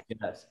 Yes, so it's like,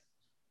 yes.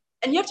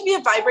 And you have to be a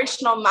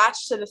vibrational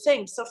match to the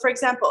thing. So for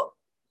example,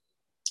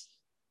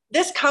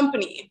 this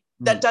company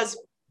that does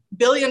 $1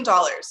 billion,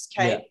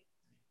 okay,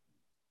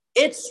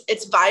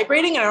 it's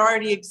vibrating and it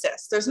already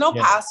exists. There's no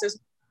past,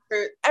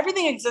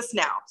 everything exists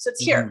now. So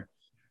it's here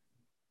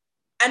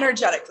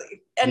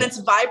energetically, and it's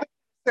vibrating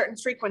at a certain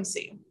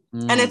frequency,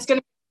 and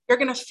you're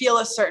going to feel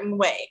a certain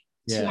way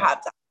to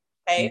have that.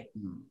 Okay.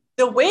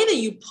 The way that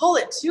you pull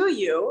it to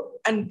you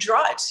and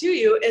draw it to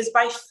you is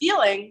by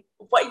feeling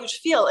what you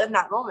feel in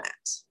that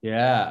moment.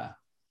 Yeah.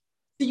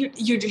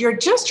 You're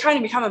just trying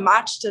to become a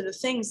match to the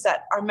things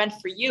that are meant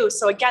for you.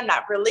 So again,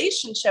 that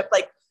relationship,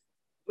 like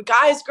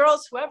guys,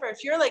 girls, whoever,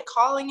 if you're like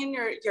calling in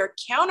your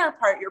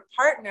counterpart, your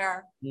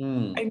partner,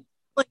 I'm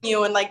telling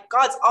you, and like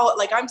God's all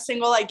like, I'm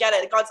single, I get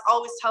it. God's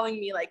always telling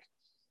me like,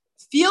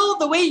 feel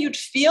the way you'd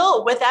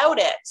feel without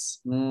it.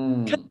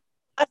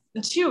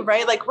 lesson too,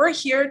 right? Like we're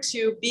here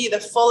to be the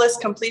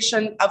fullest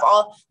completion of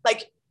all,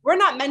 like we're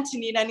not meant to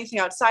need anything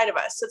outside of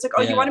us. So it's like,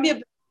 oh, you want to be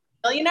a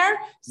millionaire?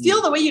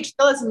 Feel the way you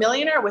feel as a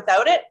millionaire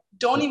without it.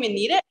 Don't even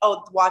need it.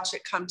 Oh, watch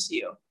it come to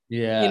you.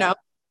 Yeah. You know,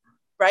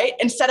 right?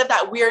 Instead of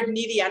that weird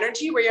needy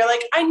energy where you're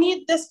like, I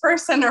need this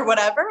person or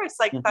whatever. It's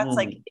like, that's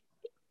like,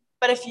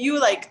 but if you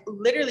like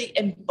literally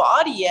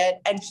embody it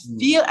and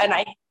feel, and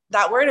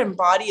that word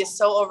embody is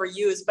so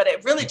overused, but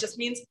it really just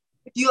means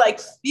if you like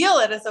feel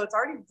it as though it's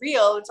already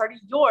real, it's already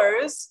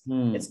yours,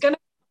 it's going to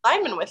be in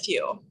alignment with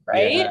you,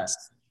 right? Yeah.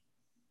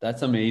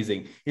 That's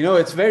amazing. You know,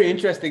 it's very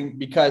interesting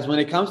because when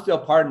it comes to a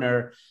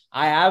partner,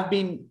 I've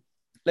been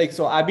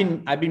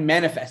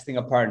manifesting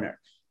a partner,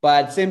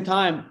 but at the same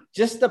time,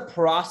 just the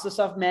process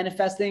of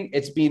manifesting,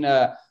 it's been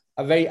a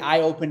very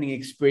eye-opening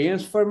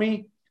experience for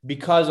me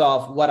because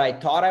of what I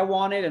thought I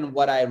wanted and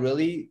what I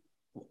really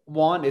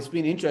want. It's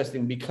been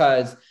interesting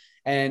because,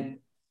 and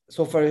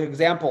so for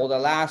example, the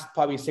last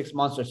probably 6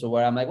 months or so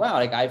where I'm like, wow,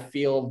 like I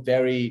feel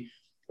very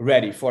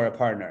ready for a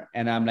partner.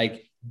 And I'm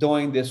like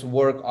doing this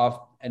work of,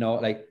 you know,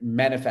 like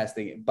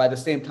manifesting it. But at the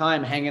same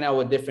time, hanging out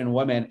with different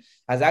women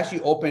has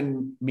actually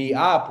opened me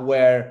up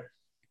where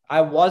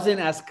I wasn't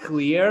as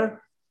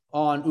clear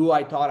on who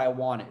I thought I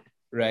wanted.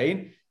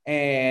 Right.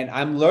 And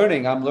I'm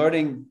learning,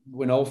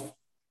 you know,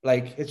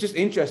 like, it's just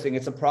interesting.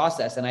 It's a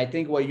process. And I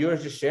think what you're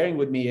just sharing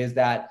with me is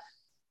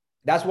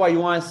that's why you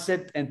want to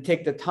sit and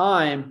take the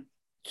time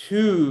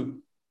to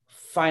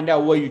find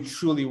out what you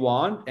truly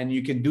want. And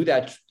you can do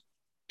that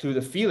through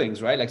the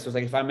feelings, right? Like, so it's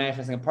like, if I'm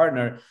manifesting a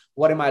partner,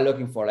 what am I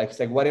looking for? Like, it's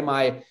like, what am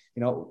I,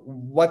 you know,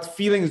 what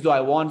feelings do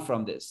I want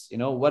from this? You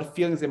know, what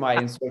feelings am I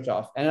in search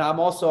of? And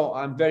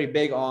I'm very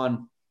big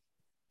on,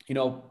 you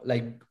know,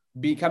 like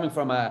coming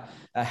from a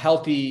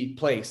healthy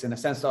place in a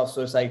sense of,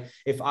 so it's like,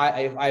 if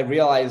I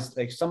realize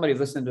like somebody's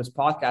listening to this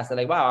podcast, they're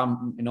like, wow,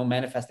 I'm, you know,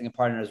 manifesting a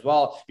partner as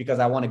well, because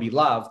I want to be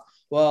loved.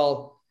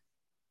 Well,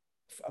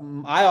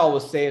 I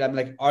always say, I'm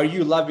like, are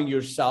you loving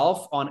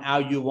yourself on how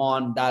you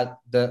want that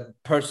the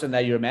person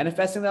that you're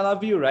manifesting that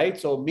love you, right?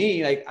 So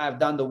me, like, I've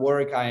done the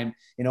work. I'm,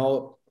 you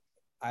know,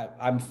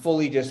 I'm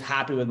fully just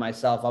happy with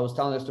myself. I was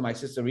telling this to my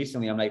sister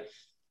recently. I'm like,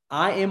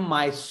 I am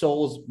my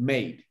soul's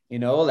mate, you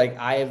know, like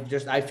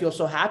I feel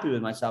so happy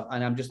with myself.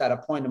 And I'm just at a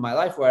point in my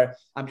life where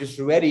I'm just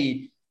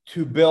ready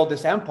to build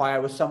this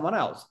empire with someone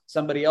else,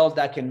 somebody else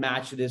that can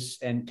match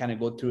this and kind of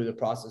go through the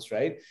process,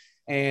 right?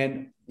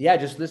 And yeah,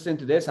 just listening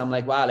to this, I'm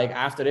like, wow, like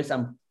after this,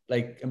 I'm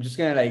just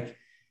gonna like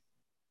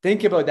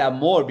think about that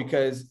more,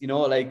 because, you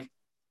know, like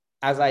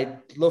as I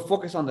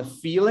focus on the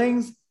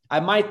feelings, I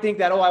might think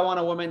that, oh, I want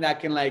a woman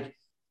that can like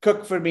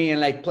cook for me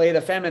and like play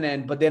the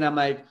feminine, but then I'm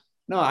like,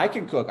 no, I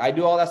can cook. I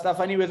do all that stuff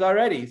anyways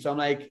already. So I'm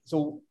like,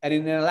 and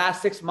in the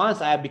last 6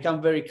 months, I have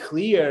become very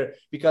clear,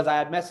 because I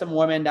had met some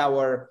women that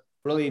were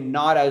really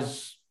not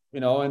as, you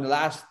know, in the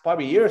last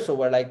probably year or so,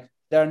 where like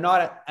they're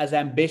not as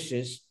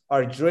ambitious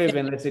or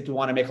driven, let's say, to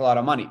want to make a lot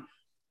of money.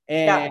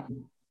 And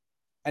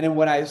then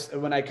when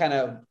I kind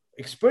of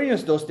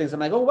experience those things, I'm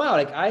like, oh, wow,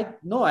 like I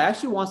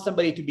actually want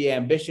somebody to be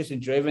ambitious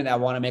and driven that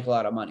want to make a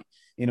lot of money,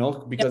 you know,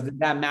 because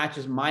that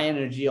matches my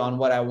energy on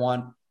what I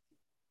want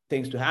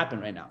things to happen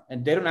right now.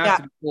 And they don't have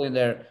to be full in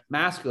their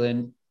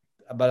masculine,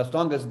 but as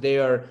long as they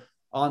are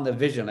on the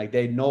vision, like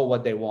they know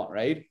what they want,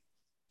 right?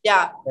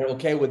 Yeah. They're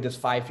okay with this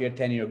 5-year,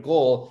 10-year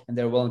goal, and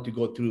they're willing to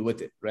go through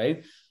with it,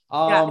 right?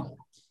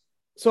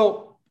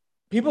 So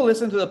people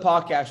listen to the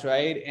podcast,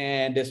 right?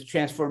 And there's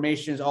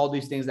transformations, all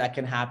these things that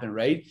can happen,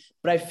 right?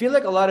 But I feel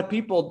like a lot of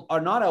people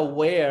are not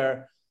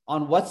aware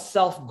on what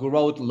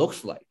self-growth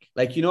looks like.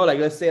 Like, you know, like,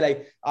 let's say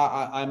like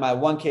I'm at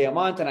 1K a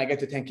month and I get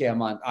to 10K a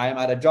month. I'm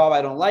at a job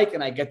I don't like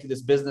and I get to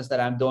this business that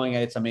I'm doing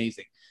and it's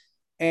amazing.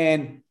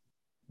 And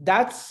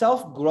that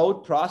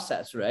self-growth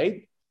process,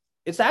 right?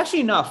 It's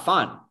actually not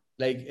fun.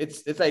 Like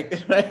it's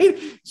like, right?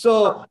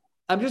 So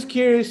I'm just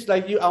curious,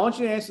 like I want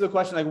you to answer the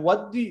question, like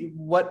what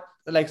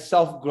like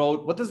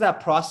self-growth, what does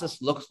that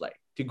process look like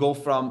to go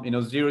from, you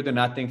know, zero to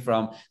nothing,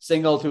 from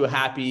single to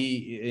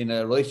happy in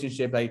a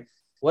relationship? Like,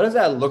 what does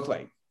that look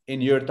like in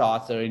your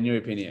thoughts or in your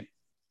opinion?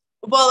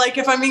 Well, like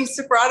if I'm being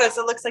super honest,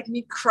 it looks like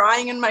me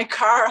crying in my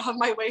car on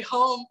my way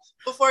home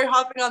before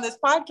hopping on this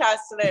podcast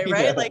today,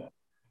 right? Yeah. Like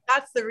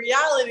that's the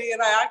reality.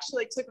 And I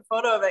actually took a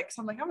photo of it because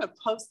I'm like, I'm going to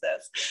post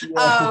this.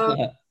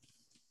 Yeah.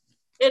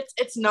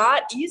 It's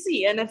not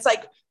easy. And it's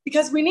like,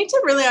 because we need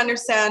to really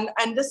understand,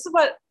 and this is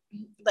what,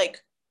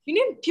 like,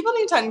 people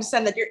need to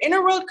understand that your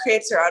inner world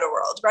creates your outer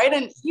world, right?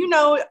 And you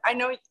know, I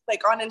know,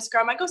 like on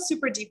Instagram, I go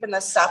super deep in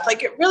this stuff.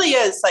 Like it really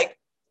is like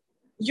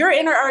your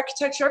inner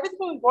architecture,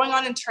 everything going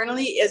on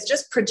internally is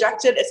just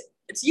projected.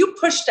 It's you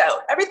pushed out.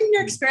 Everything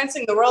you're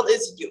experiencing in the world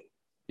is you.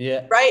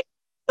 Yeah. Right.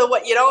 So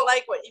what you don't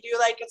like, what you do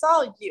like, it's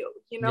all you.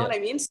 You know what I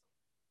mean? So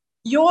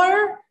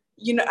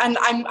you know, and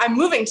I'm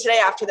moving today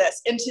after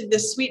this into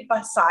this suite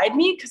beside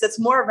me because it's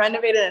more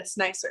renovated and it's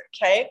nicer.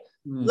 Okay.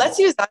 Let's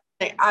use that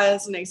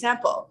as an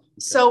example. Okay.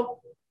 So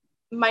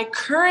my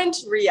current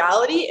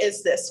reality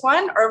is this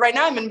one, or right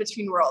now I'm in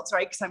between worlds,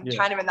 right? Because I'm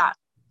kind of in that.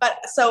 But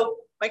so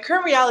my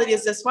current reality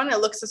is this one. It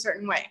looks a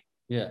certain way.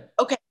 Yeah.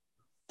 Okay.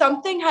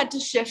 something had to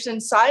shift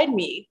inside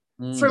me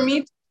for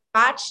me to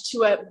match to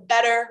a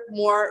better,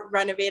 more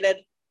renovated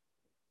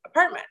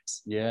apartment.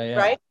 Yeah.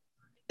 Right.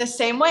 The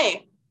same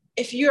way,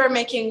 if you are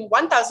making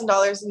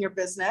 $1,000 in your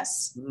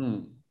business,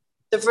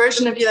 the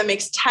version of you that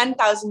makes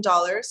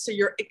 $10,000, so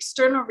your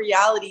external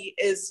reality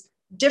is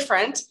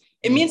different,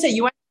 it means that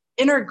you want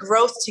inner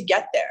growth to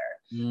get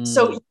there.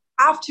 So you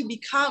have to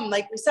become,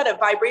 like we said, a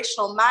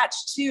vibrational match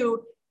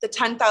to the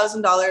 $10,000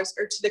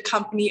 or to the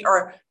company,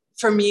 or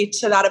for me,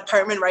 to that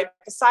apartment right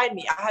beside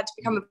me. I had to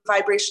become a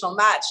vibrational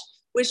match,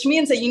 which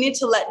means that you need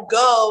to let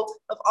go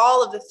of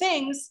all of the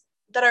things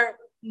that are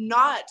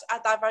not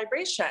at that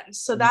vibration.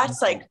 So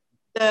that's like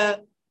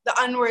the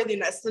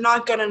unworthiness, the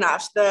not good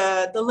enough,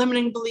 the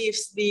limiting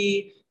beliefs,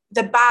 the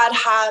bad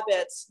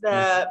habits,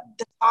 the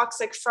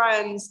toxic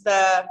friends,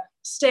 the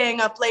staying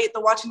up late,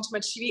 the watching too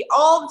much TV,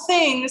 all the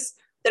things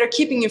that are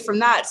keeping you from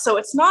that. So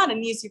it's not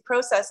an easy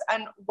process.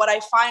 And what I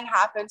find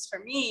happens for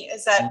me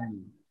is that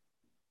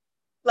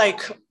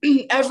like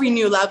every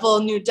new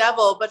level, new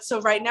devil. But so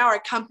right now our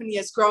company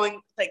is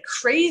growing like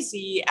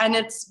crazy, and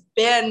it's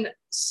been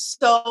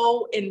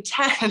so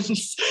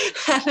intense.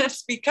 And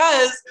it's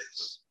because,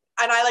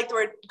 and I like the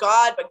word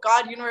God, but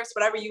God, universe,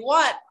 whatever you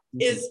want,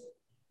 is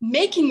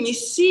making me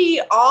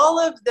see all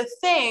of the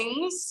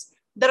things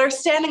that are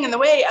standing in the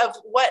way of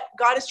what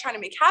God is trying to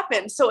make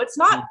happen. So it's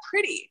not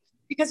pretty,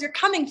 because you're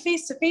coming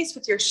face to face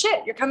with your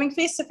shit. You're coming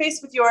face to face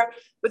with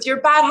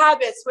your bad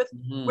habits, with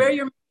where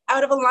you're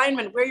out of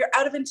alignment, where you're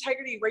out of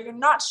integrity, where you're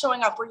not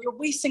showing up, where you're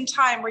wasting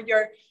time, where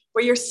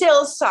your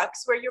sales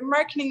sucks, where your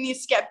marketing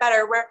needs to get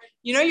better, where,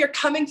 you know, you're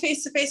coming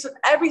face to face with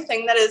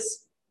everything that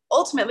is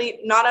ultimately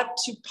not up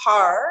to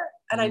par.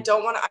 And I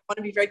want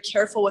to be very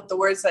careful with the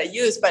words that I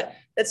use, but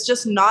it's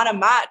just not a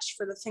match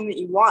for the thing that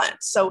you want.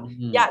 So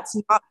yeah, it's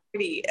not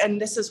pretty. And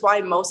this is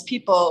why most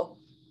people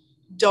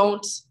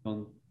don't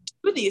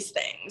do these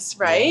things,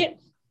 right?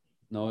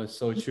 No, it's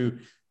so true.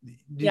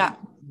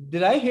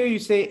 Did I hear you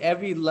say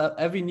every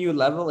new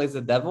level is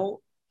a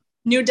devil?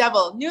 New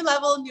devil, new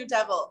level, new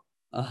devil.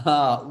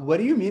 What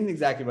do you mean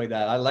exactly by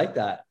that? I like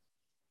that.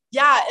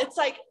 Yeah, it's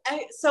like,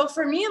 so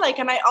for me, like,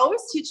 and I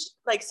always teach,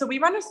 like, so we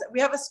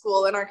have a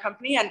school in our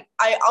company, and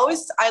I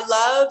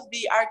love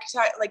the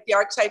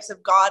archetypes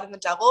of God and the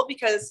devil,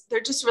 because they're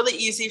just really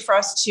easy for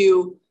us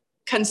to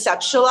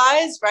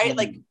conceptualize, right?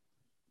 Like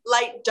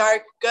light,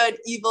 dark, good,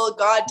 evil,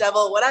 God,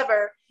 devil,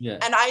 whatever. Yeah.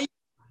 And I use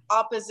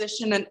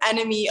opposition and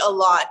enemy a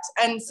lot.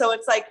 And so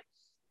it's like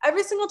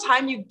every single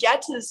time you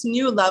get to this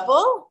new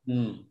level,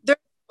 there's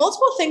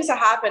multiple things that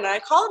happen. And I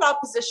call it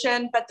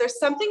opposition, but there's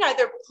something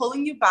either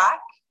pulling you back.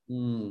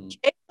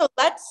 Okay, so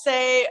let's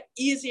say,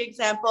 easy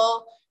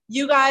example,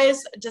 you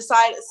guys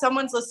decide,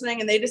 someone's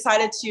listening and they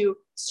decided to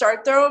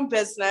start their own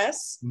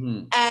business,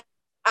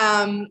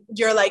 and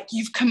you're like,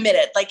 you've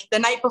committed, like the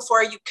night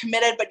before you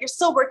committed, but you're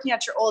still working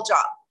at your old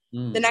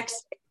job. The next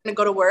day you're gonna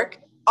go to work,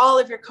 all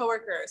of your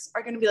coworkers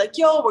are gonna be like,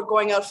 yo, we're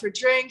going out for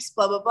drinks,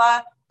 blah, blah,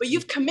 blah. But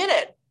you've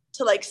committed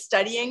to like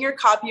studying your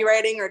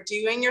copywriting or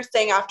doing your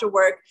thing after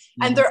work,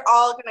 and they're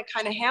all gonna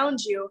kind of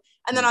hound you.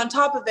 And then on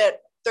top of it,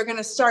 they're going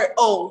to start,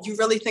 oh, you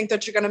really think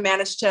that you're going to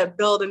manage to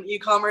build an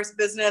e-commerce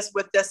business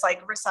with this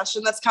like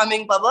recession that's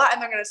coming, blah, blah.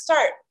 And they're going to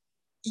start.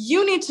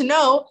 You need to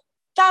know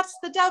that's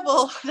the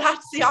devil.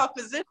 That's the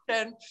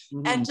opposition,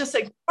 and just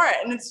ignore it.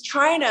 And it's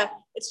trying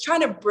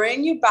to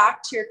bring you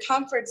back to your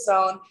comfort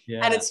zone.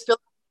 And it's filled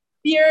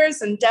with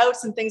fears and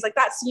doubts and things like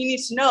that. So you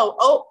need to know,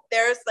 oh,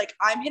 there's like,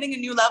 I'm hitting a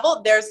new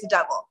level. There's the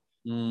devil.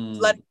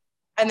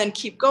 And then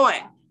keep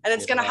going. And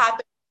it's going to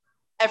happen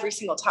every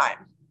single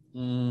time.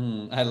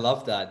 I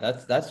love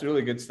that. That's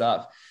really good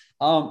stuff.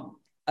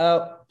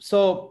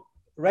 So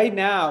right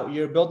now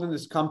you're building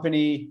this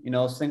company, you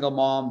know, single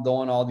mom,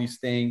 doing all these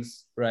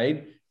things,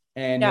 right?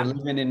 And you're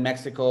living in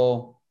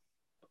Mexico.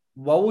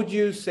 What would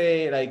you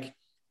say, like,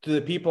 to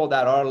the people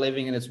that are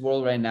living in this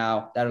world right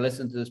now, that are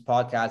listening to this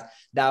podcast,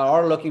 that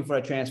are looking for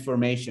a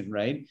transformation,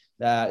 right?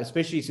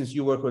 Especially since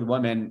you work with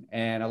women,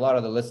 and a lot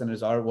of the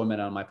listeners are women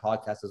on my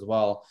podcast as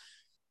well.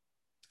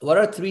 What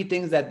are 3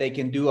 things that they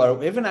can do,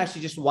 or even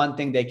actually just one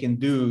thing they can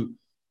do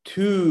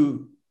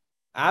to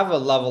have a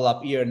level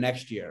up year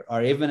next year,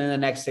 or even in the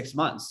next 6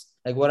 months?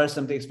 Like, what are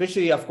some things,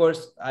 especially, of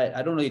course,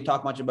 I don't really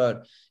talk much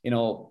about, you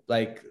know,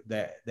 like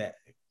the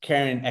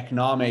current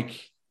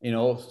economic, you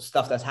know,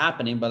 stuff that's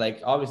happening, but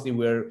like, obviously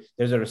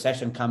there's a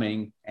recession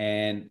coming,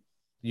 and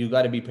you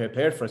got to be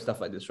prepared for stuff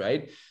like this,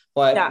 right?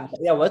 But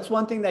what's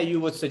one thing that you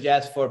would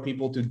suggest for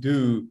people to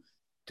do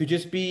to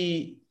just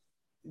be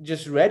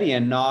ready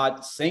and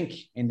not sink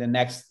in the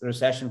next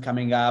recession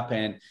coming up?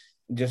 And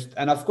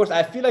of course,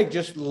 I feel like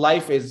just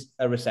life is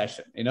a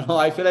recession, you know.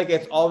 I feel like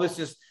it's always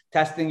just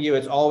testing you.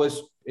 It's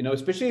always, you know,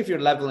 especially if you're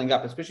leveling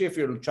up, especially if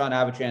you're trying to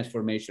have a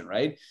transformation,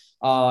 right?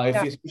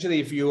 Especially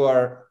if you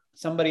are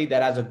somebody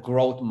that has a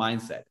growth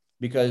mindset,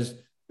 because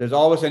there's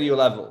always a new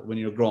level when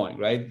you're growing,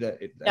 right?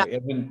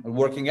 Even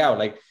working out,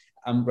 like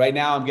right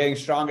now I'm getting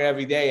stronger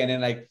every day, and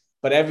then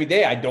but every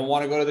day I don't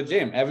want to go to the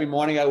gym. Every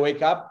morning I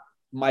wake up,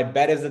 my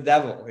bed is the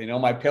devil, you know,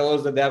 my pillow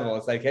is the devil.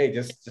 It's like, hey,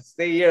 just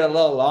stay here a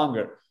little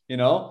longer, you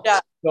know? Yeah.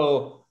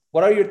 So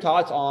what are your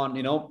thoughts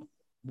on,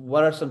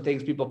 what are some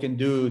things people can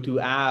do to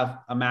have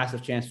a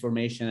massive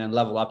transformation and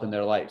level up in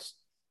their lives?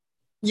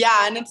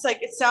 Yeah. And it's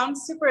like, it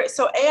sounds super.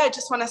 So I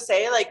just want to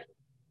say, like,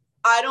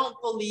 I don't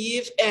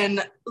believe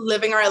in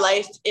living our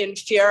life in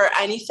fear or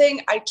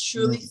anything. I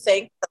truly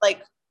think that,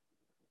 like,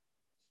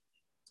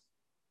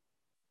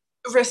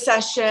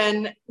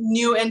 recession,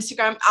 new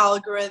Instagram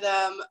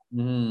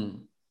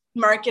algorithm,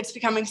 markets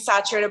becoming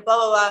saturated, blah,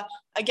 blah, blah.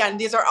 Again,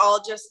 these are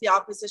all just the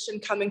opposition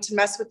coming to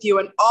mess with you.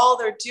 And all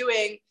they're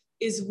doing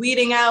is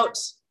weeding out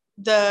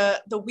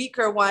the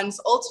weaker ones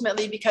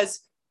ultimately,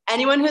 because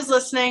anyone who's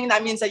listening,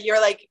 that means that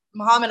you're like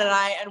Mohammed and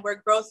I, and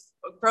we're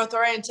growth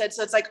oriented.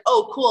 So it's like,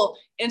 oh, cool.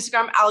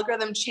 Instagram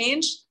algorithm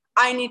changed.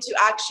 I need to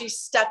actually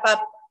step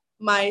up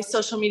my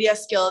social media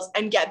skills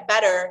and get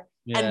better.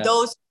 Yeah. And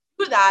those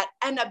who do that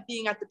end up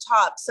being at the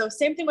top. So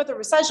same thing with the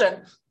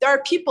recession. There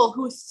are people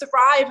who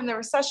thrive in the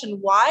recession.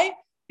 Why?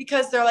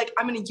 Because they're like,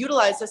 I'm going to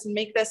utilize this and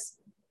make this,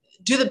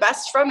 do the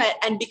best from it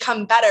and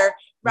become better,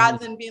 rather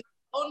than being,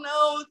 oh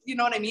no, you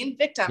know what I mean?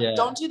 Victim. Yeah.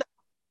 Don't do that.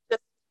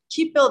 Just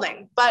keep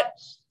building. But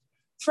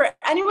for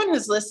anyone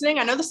who's listening,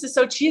 I know this is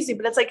so cheesy,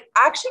 but it's like,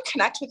 actually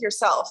connect with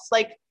yourself.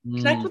 Like,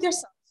 connect with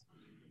yourself.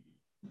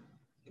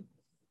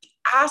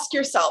 Ask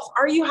yourself,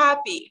 are you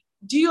happy?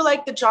 Do you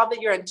like the job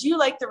that you're in? Do you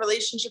like the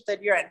relationship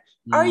that you're in?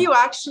 Are you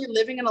actually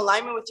living in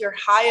alignment with your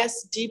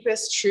highest,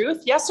 deepest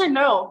truth? Yes or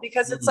no?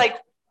 Because it's like,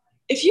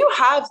 if you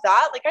have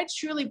that, like, I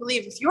truly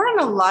believe if you're in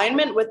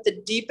alignment with the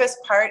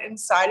deepest part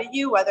inside of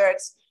you, whether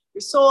it's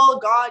your soul,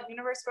 God,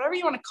 universe, whatever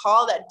you want to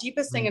call that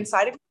deepest thing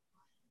inside of you,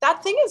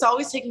 that thing is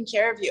always taking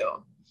care of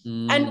you.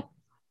 And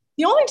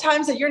the only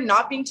times that you're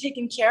not being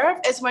taken care of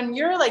is when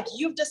you're like,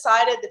 you've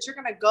decided that you're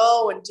going to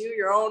go and do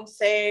your own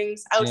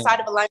things outside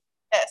of alignment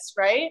with this,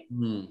 right?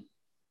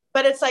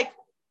 But it's like,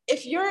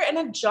 if you're in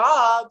a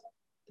job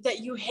that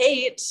you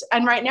hate,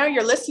 and right now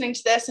you're listening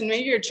to this and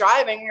maybe you're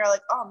driving and you're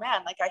like, oh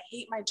man, like, I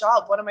hate my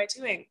job. What am I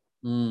doing?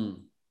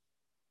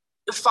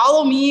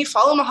 Follow me,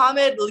 follow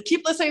Mohammed,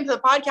 keep listening to the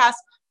podcast,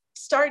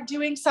 start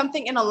doing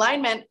something in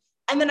alignment.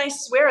 And then I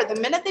swear, the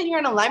minute that you're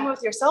in alignment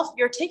with yourself,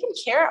 you're taken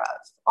care of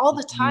all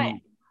the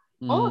time.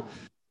 So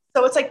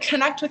it's like,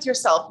 connect with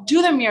yourself,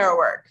 do the mirror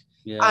work.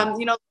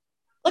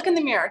 Look in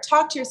the mirror,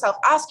 talk to yourself,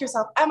 ask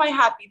yourself, am I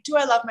happy? Do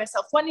I love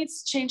myself? What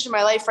needs to change in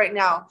my life right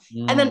now?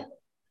 And then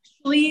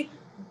actually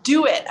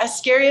do it, as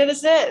scary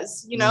as it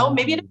is.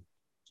 Maybe it is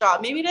a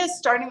job, maybe it is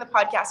starting the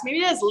podcast, maybe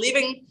it is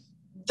leaving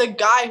the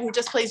guy who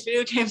just plays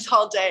video games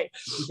all day.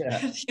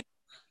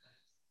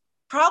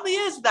 Probably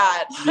is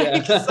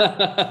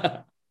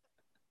that.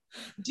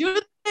 Do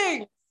the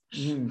thing.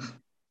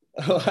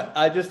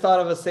 I just thought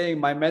of a saying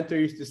my mentor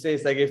used to say.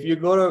 It's like, if you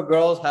go to a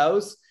girl's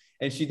house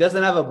and she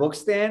doesn't have a book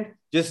stand,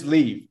 just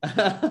leave.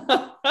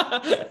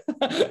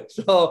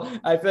 So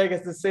I feel like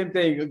it's the same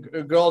thing.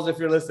 Girls, if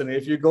you're listening,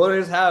 if you go to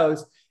his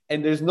house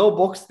and there's no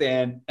book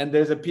stand and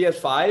there's a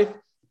PS5,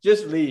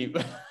 just leave.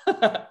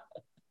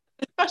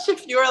 Especially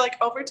if you are like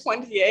over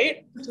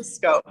 28,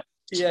 just go.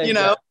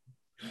 Yeah,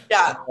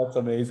 Yeah. That's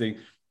amazing.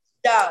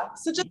 Yeah.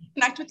 So just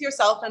connect with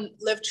yourself and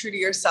live true to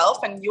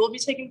yourself, and you will be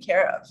taken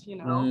care of,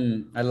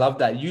 I love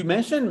that. You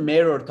mentioned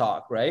mirror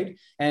talk, right?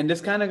 And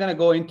this kind of going to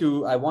go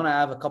into, I want to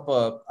have a couple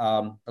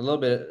of, a little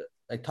bit,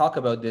 like, talk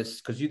about this,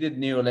 because you did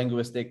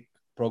neuro-linguistic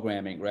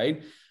programming,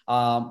 right?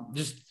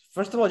 Just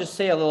first of all, just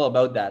say a little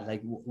about that.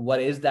 Like, what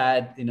is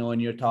that, in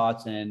your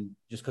thoughts? And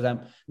just because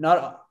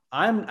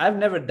I've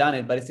never done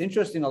it, but it's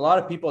interesting. A lot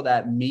of people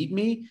that meet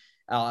me,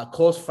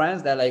 close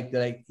friends, they're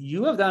like,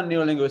 you have done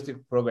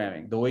neuro-linguistic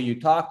programming, the way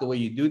you talk, the way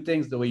you do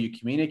things, the way you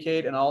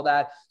communicate and all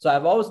that. So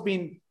I've always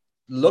been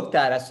looked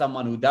at as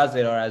someone who does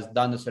it or has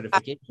done the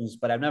certifications,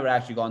 but I've never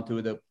actually gone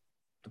through the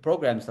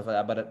program and stuff like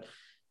that. But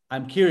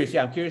I'm curious.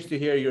 Yeah, I'm curious to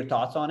hear your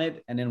thoughts on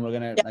it. And then we're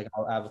going to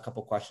I'll have a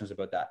couple questions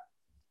about that.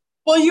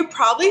 Well, you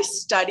probably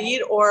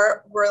studied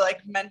or were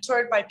like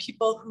mentored by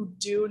people who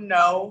do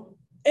know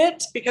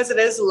it, because it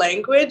is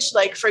language.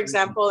 Like, for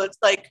example, it's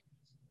like,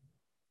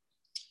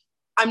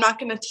 I'm not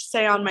going to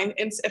say on my,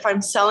 if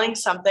I'm selling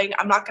something,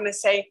 I'm not going to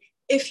say,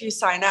 if you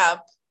sign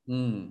up,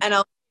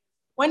 and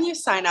when you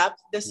sign up,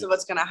 this is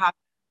what's going to happen.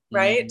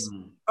 Right.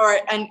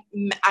 And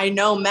I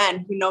know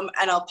men who know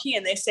NLP,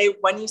 and they say,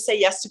 when you say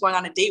yes to going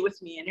on a date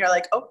with me, and you're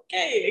like,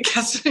 okay, I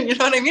guess, you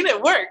know what I mean?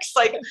 It works.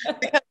 Like,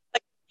 because,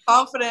 like,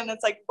 confident.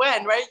 It's like,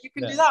 when, right? You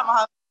can do that,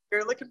 Mohammed. If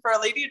you're looking for a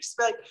lady, you just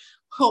be like,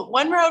 oh,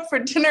 when we're out for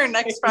dinner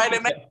next Friday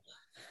night,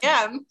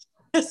 again,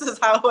 this is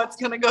how it's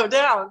going to go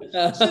down.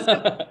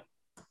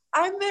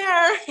 I'm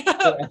there.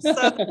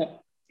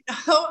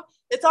 So,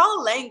 it's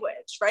all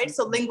language, right?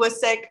 So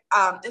linguistic,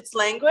 it's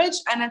language,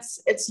 and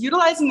it's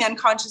utilizing the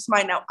unconscious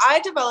mind. Now,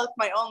 I developed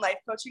my own life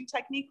coaching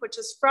technique, which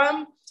is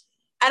from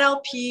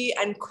NLP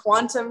and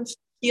quantum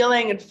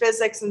healing and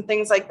physics and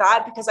things like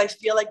that, because I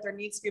feel like there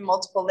needs to be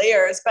multiple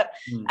layers. But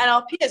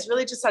NLP is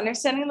really just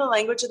understanding the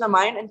language of the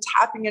mind and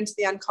tapping into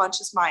the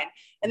unconscious mind.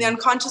 And the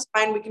unconscious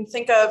mind, we can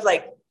think of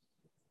like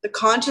the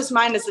conscious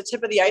mind is the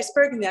tip of the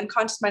iceberg, and the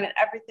unconscious mind and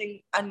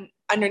everything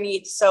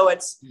underneath. So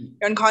it's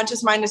your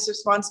unconscious mind is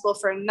responsible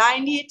for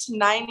 90 to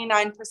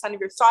 99% of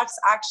your thoughts,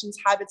 actions,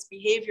 habits,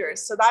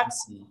 behaviors. So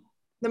that's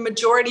the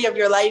majority of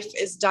your life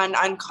is done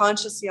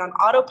unconsciously on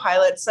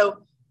autopilot.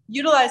 So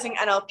utilizing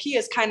NLP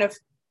is kind of,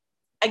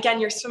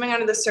 again, you're swimming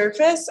under the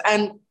surface,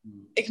 and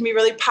it can be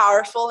really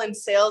powerful in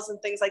sales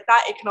and things like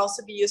that. It can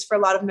also be used for a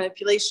lot of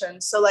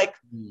manipulation. So like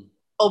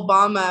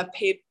Obama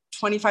paid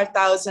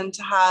 $25,000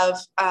 to have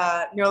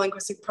a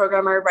neurolinguistic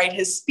programmer write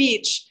his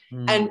speech,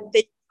 and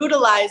they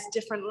utilized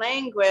different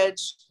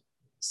language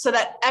so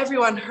that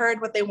everyone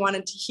heard what they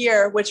wanted to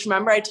hear, which,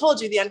 remember, I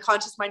told you the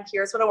unconscious mind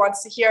hears what it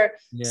wants to hear.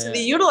 Yeah. So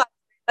they utilized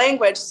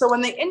language. So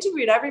when they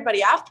interviewed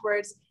everybody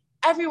afterwards,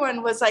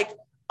 everyone was like,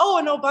 oh,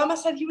 and Obama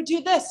said he would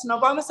do this, and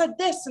Obama said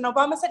this, and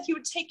Obama said he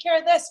would take care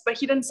of this, but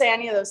he didn't say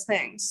any of those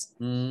things.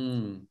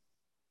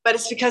 But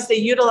it's because they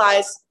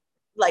utilize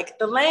like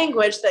the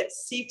language that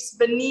seeps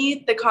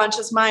beneath the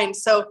conscious mind.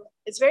 So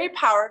it's very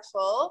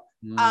powerful.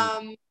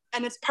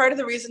 And it's part of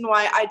the reason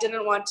why I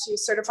didn't want to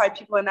certify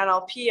people in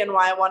NLP, and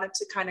why I wanted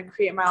to kind of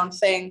create my own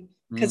thing,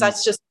 because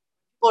that's just,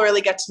 people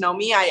really get to know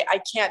me.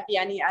 I can't be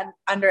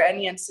under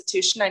any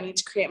institution. I need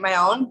to create my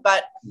own,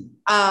 but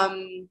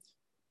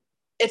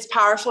it's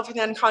powerful for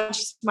the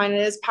unconscious mind.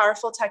 It is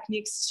powerful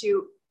techniques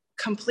to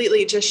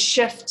completely just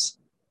shift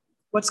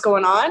what's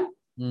going on,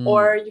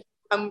 or you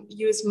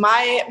use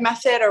my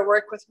method or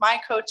work with my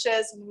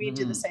coaches, and we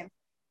do the same.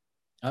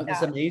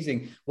 That's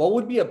amazing. What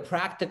would be a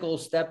practical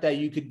step that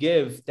you could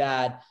give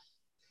that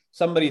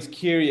somebody's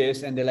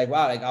curious and they're like,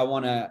 wow, like I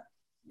want to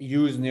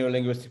use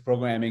neurolinguistic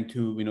programming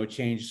to, you know,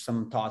 change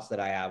some thoughts that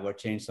I have or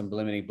change some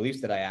limiting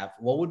beliefs that I have?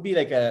 What would be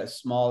like a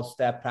small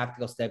step,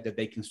 practical step that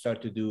they can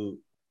start to do,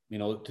 you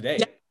know, today?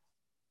 Yeah.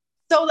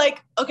 So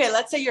like, okay,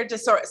 let's say you're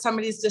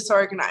somebody's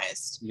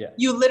disorganized. Yeah.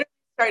 You literally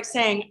start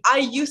saying, I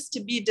used to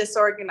be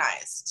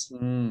disorganized.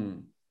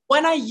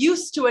 When I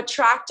used to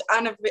attract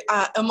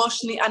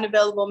emotionally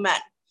unavailable men,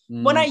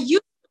 when I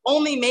used to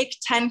only make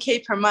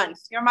 10K per month,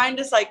 your mind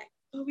is like,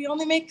 oh, we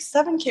only make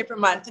 7K per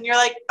month. And you're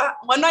like,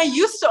 when I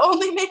used to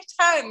only make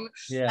 10.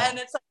 Yeah. And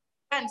it's like,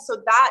 and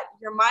so that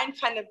your mind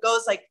kind of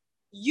goes like,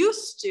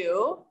 used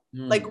to,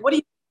 like, what do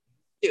you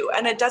do?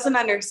 And it doesn't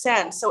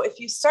understand. So if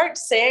you start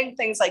saying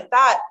things like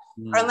that,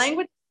 our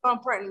language is so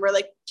important. We're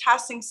like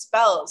casting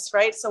spells,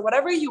 right? So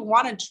whatever you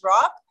want to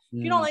drop,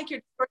 if you don't like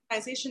your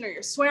organization or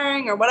you're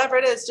swearing or whatever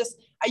it is, just,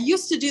 I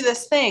used to do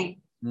this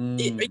thing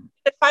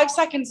 5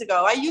 seconds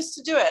ago. I used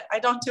to do it. I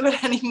don't do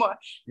it anymore.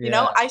 Yeah. You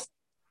know, I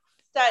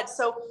said,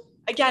 so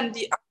again,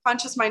 the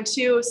unconscious mind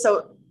too.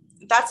 So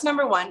that's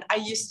number one. I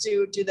used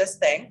to do this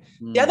thing.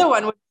 The other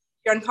one,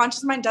 your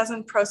unconscious mind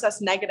doesn't process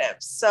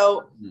negatives.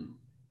 So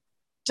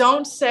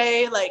don't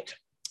say like,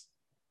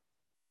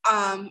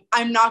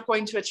 I'm not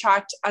going to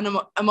attract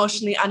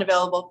emotionally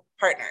unavailable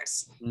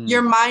partners.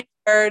 Your mind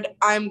heard,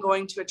 I'm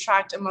going to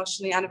attract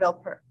emotionally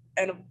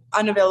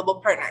unavailable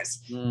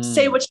partners.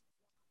 Say what you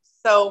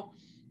So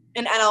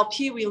in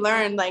NLP, we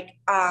learn like,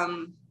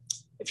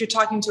 if you're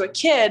talking to a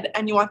kid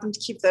and you want them to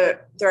keep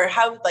their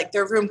house, like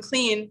their room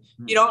clean,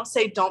 you don't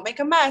say, don't make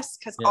a mess,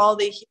 because all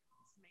they hear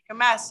is make a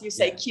mess. You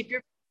say, keep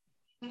your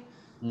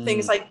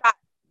things like that.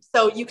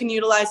 So you can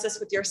utilize this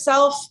with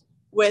yourself,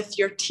 with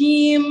your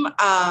team,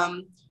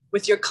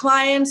 with your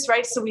clients,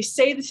 right? So we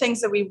say the things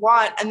that we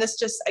want, and this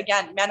just,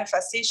 again,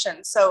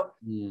 manifestation. So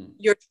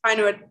you're trying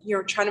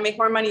to make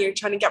more money. You're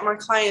trying to get more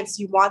clients.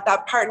 You want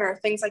that partner,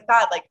 things like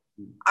that. Like,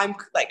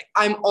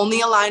 I'm only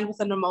aligned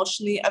with an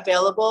emotionally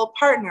available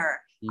partner.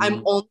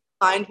 I'm only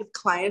aligned with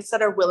clients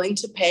that are willing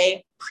to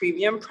pay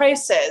premium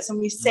prices. And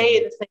we say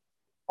the things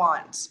we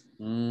want.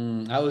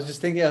 I was just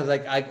thinking, I was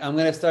like, I'm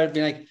going to start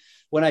being like,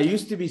 when I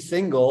used to be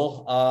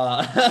single,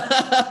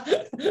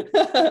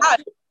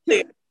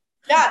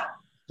 yeah.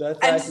 That's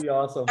actually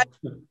awesome.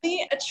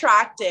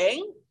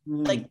 Attracting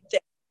like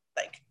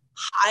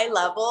high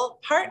level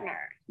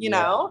partner, you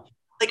know,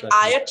 like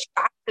I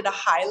attracted a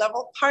high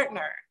level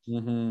partner,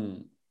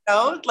 you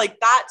know, like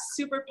that's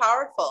super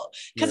powerful.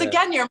 Because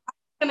again, you're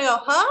gonna go,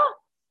 huh?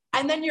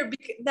 And then you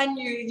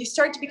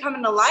start to become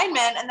in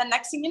alignment, and then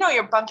next thing you know,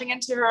 you're bumping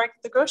into her at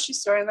the grocery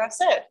store, and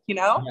that's it, you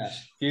know. Yeah,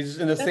 she's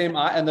in the same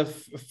aisle, in the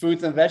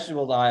fruits and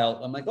vegetables aisle.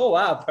 I'm like, oh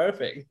wow,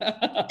 perfect.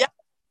 Yeah.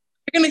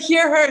 You're going to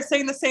hear her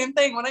saying the same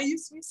thing. When I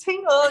used to be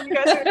single, and you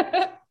guys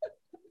are.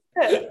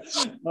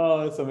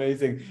 Oh, that's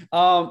amazing.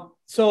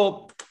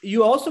 So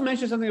you also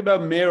mentioned something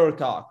about mirror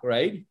talk,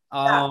 right?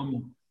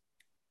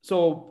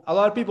 So a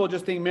lot of people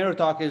just think mirror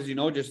talk is, you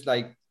know, just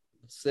like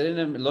sit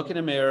in look in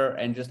a mirror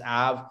and just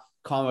have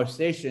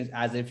conversations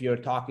as if you're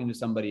talking to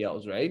somebody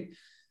else, right?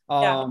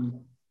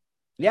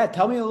 Yeah,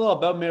 tell me a little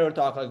about mirror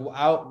talk. Like,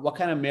 what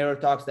kind of mirror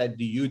talks that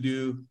do you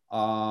do?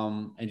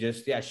 And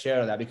just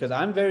share that, because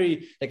I'm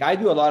very like, I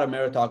do a lot of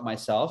mirror talk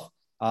myself,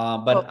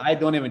 but I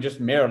don't even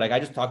just mirror. Like, I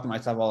just talk to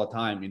myself all the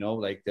time. You know,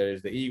 like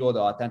there's the ego, the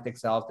authentic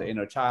self, the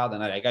inner child,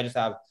 and I just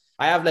have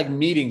I have like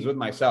meetings with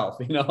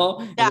myself, and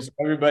Yeah. just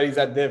everybody's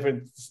at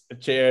different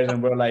chairs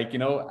and we're like,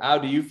 how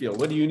do you feel?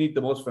 What do you need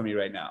the most from me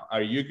right now?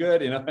 Are you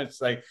good? It's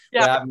like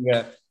we're Yeah. having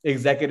an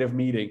executive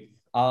meeting.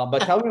 But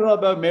tell me a little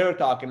about Mirror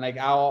Talk and like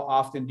how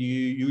often do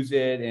you use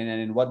it and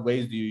in what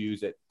ways do you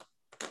use it?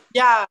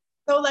 Yeah.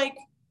 So like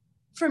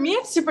for me,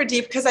 it's super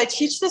deep because I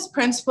teach this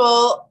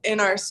principle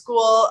in our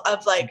school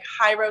of like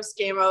Hieros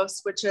Gamos,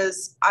 which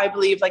is, I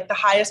believe, like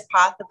the highest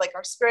path of like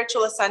our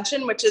spiritual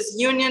ascension, which is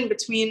union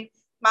between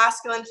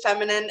masculine,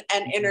 feminine,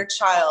 and inner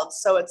child.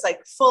 So it's like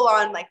full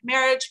on like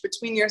marriage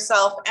between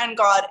yourself and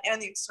God and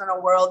the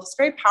external world. It's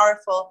very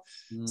powerful.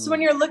 So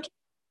when you're looking,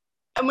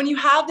 and when you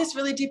have this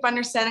really deep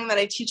understanding that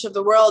I teach of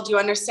the world, you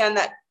understand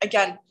that,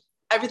 again,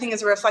 everything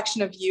is a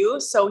reflection of you.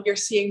 So you're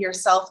seeing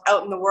yourself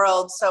out in the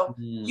world. So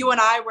you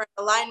and I were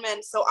in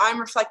alignment. So I'm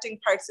reflecting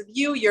parts of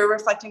you. You're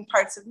reflecting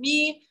parts of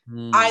me,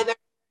 either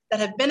that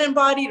have been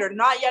embodied or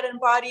not yet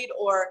embodied,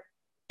 or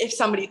if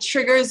somebody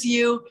triggers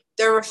you,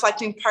 they're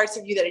reflecting parts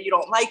of you that you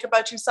don't like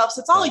about yourself. So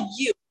it's all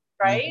you,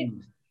 right?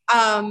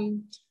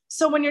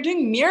 So when you're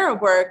doing mirror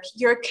work,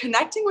 you're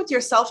connecting with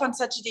yourself on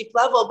such a deep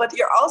level, but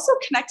you're also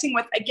connecting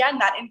with, again,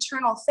 that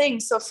internal thing.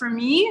 So for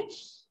me,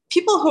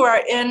 people who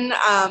are in,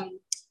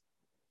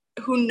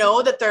 who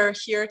know that they're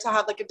here to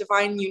have like a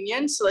divine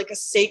union, so like a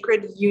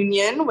sacred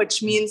union,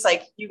 which means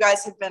like you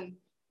guys have been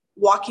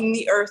walking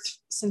the earth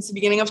since the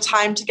beginning of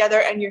time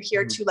together, and you're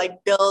here to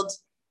like build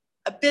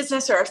a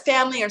business or a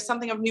family or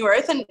something of new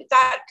earth. And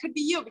that could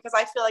be you, because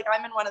I feel like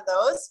I'm in one of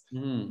those.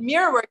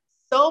 Mirror work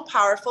is so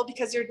powerful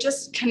because you're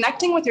just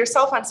connecting with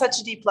yourself on such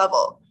a deep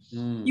level.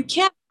 You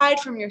can't hide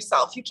from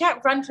yourself. You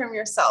can't run from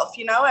yourself.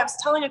 I was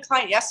telling a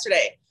client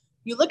yesterday,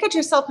 you look at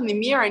yourself in the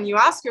mirror and you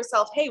ask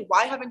yourself, hey,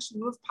 why haven't you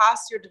moved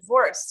past your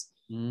divorce?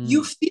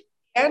 You feel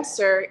the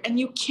answer and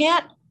you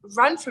can't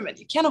run from it.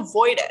 You can't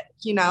avoid it.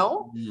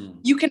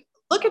 You can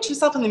look at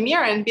yourself in the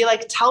mirror and be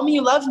like, tell me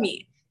you love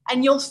me.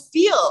 And you'll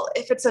feel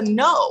if it's a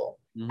no.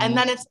 And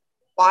then it's,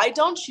 why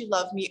don't you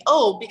love me?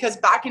 Oh, because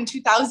back in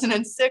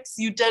 2006,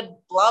 you did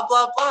blah,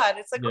 blah, blah. And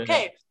it's like,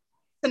 okay,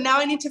 so now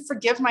I need to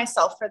forgive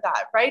myself for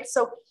that, right?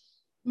 So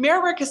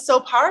mirror work is so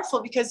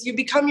powerful because you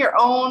become your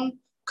own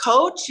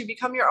coach, you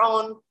become your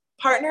own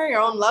partner,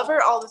 your own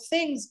lover, all the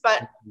things,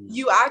 but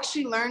you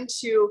actually learn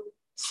to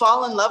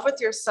fall in love with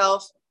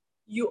yourself.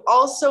 You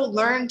also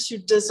learn to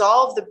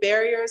dissolve the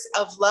barriers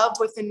of love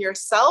within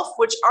yourself,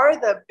 which are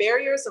the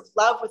barriers of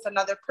love with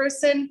another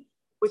person,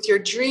 with your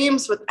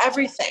dreams, with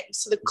everything.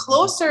 So the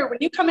closer, when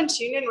you come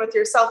into union with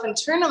yourself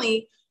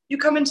internally, you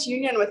come into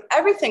union with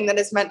everything that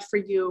is meant for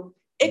you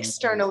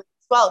externally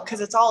as well, because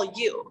it's all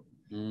you.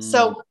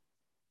 So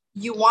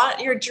you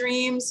want your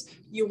dreams,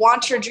 you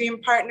want your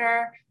dream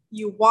partner,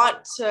 you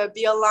want to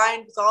be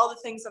aligned with all the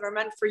things that are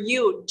meant for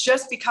you.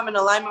 Just become in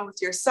alignment with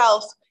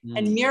yourself.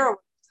 And mirror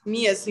to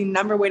me is the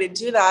number way to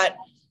do that.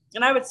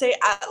 And I would say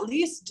at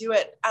least do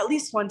it at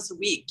least once a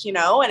week,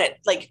 and it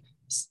like,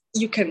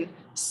 you can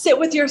sit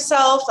with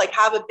yourself, like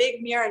have a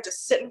big mirror and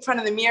just sit in front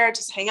of the mirror,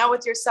 just hang out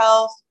with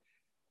yourself.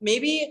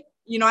 Maybe,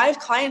 I have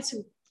clients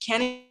who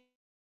can't.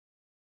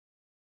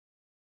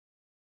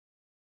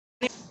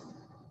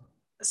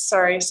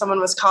 Sorry, someone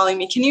was calling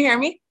me. Can you hear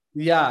me?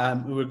 Yeah,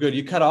 we're good.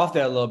 You cut off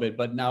there a little bit,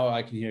 but now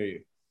I can hear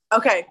you.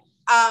 Okay.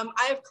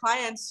 I have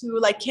clients who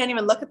like can't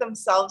even look at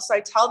themselves. So I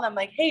tell them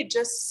like, hey,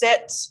 just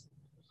sit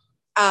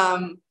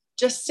and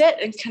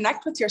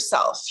connect with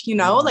yourself,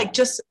 like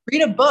just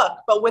read a book,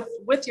 but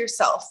with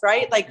yourself,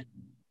 right? Like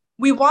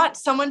we want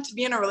someone to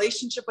be in a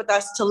relationship with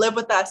us, to live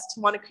with us,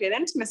 to want to create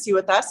intimacy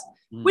with us.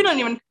 We don't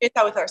even create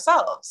that with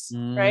ourselves,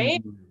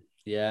 right?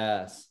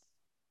 Yes.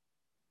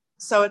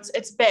 So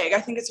it's big. I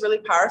think it's really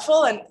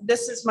powerful. And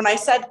this is when I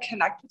said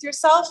connect with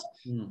yourself,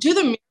 do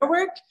the mirror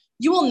work.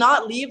 You will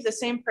not leave the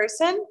same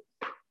person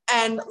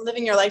and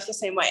living your life the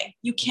same way.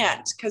 You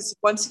can't, because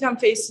once you come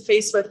face to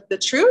face with the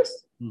truth,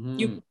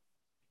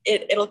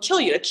 it'll kill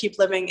you to keep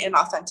living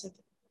inauthentic.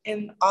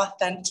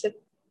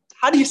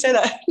 How do you say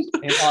that?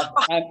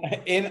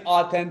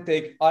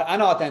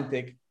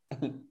 Unauthentic.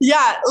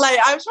 Yeah, like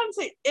I was trying to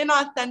say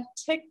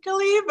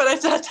inauthentically,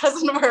 but that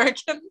doesn't work.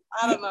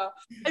 I don't know.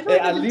 I feel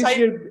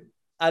like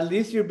at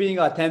least you're being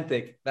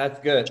authentic. That's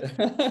good.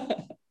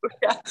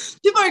 Yeah.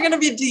 People are going to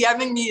be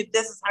DMing me,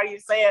 this is how you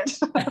say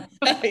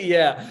it.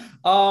 Yeah.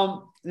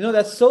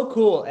 That's so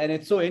cool. And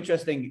it's so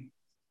interesting.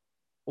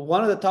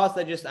 One of the thoughts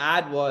I just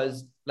had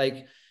was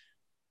like,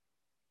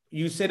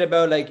 you said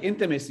about like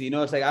intimacy,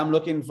 it's like, I'm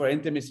looking for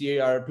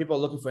intimacy, or people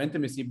looking for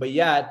intimacy, but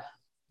yet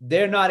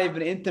they're not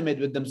even intimate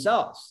with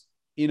themselves,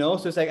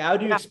 so it's like, how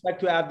do you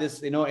expect to have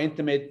this,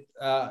 intimate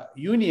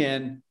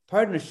union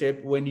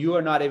partnership when you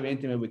are not even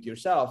intimate with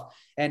yourself?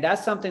 And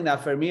that's something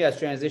that for me has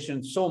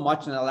transitioned so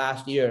much in the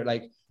last year.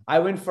 Like I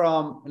went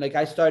from like,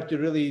 I started to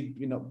really,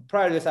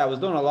 prior to this, I was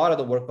doing a lot of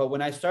the work, but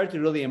when I started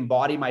to really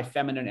embody my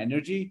feminine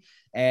energy,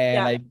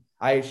 and like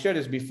I shared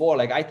this before,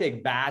 like I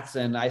take baths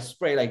and I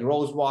spray like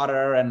rose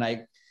water and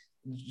like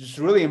just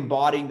really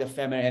embodying the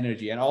feminine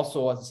energy, and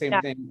also at the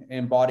same thing,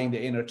 embodying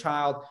the inner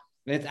child.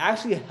 And it's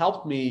actually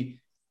helped me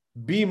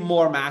be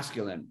more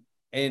masculine.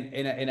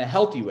 in a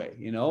healthy way,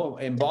 you know,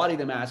 embody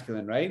the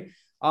masculine, right?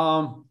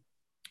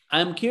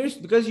 I'm curious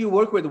because you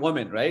work with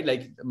women, right?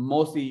 Like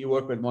mostly you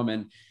work with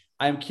women.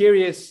 I'm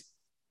curious,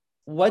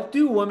 what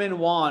do women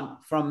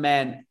want from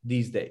men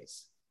these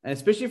days? And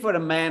especially for the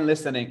man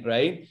listening,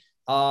 right?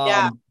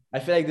 Yeah. I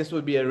feel like this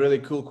would be a really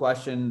cool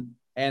question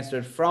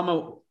answered from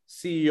a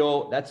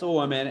CEO that's a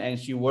woman and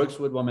she works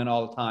with women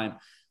all the time.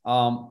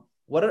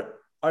 What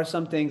are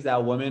some things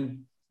that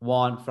women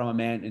want from a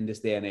man in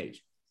this day and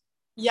age?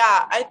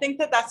 Yeah, I think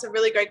that that's a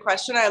really great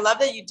question. I love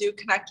that you do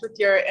connect with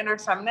your inner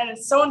feminine.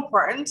 It's so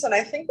important. And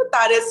I think that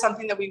that is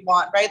something that we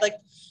want, right? Like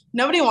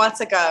nobody wants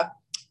like a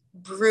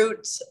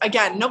brute,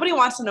 again, nobody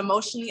wants an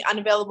emotionally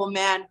unavailable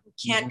man who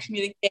can't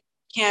communicate,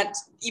 can't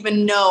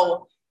even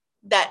know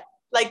that,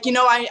 like, you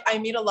know, I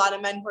meet a lot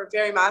of men who are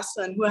very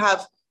masculine who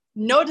have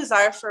no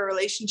desire for a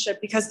relationship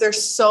because they're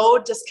so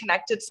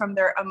disconnected from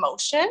their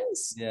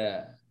emotions.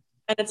 Yeah.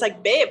 And it's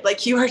like, babe,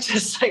 like you are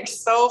just like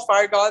so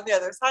far gone the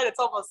other side. It's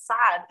almost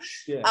sad.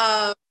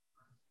 Yeah.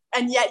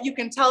 And yet you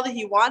can tell that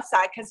he wants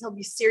that because he'll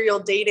be serial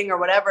dating or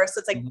whatever. So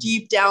it's like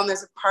deep down,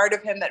 there's a part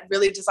of him that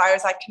really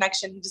desires that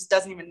connection. He just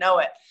doesn't even know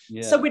it.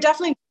 Yeah. So we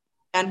definitely need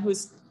a man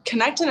who's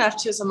connected enough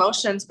to his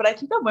emotions, but I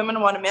think that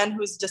women want a man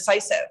who's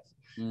decisive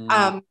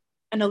and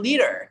a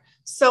leader.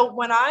 So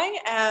when I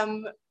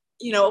am,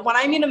 you know, when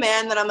I meet a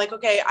man that I'm like,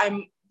 okay,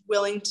 I'm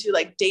willing to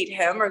like date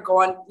him or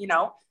go on, you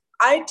know,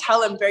 I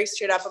tell him very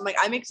straight up, I'm like,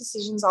 I make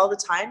decisions all the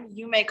time.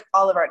 You make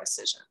all of our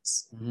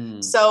decisions.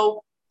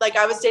 So like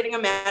I was dating a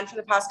man for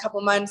the past couple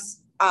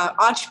months,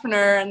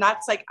 entrepreneur. And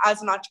that's like,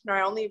 as an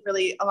entrepreneur, I only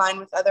really align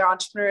with other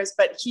entrepreneurs,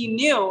 but he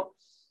knew,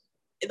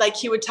 like,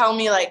 he would tell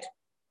me like,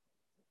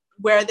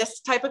 wear this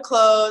type of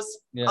clothes.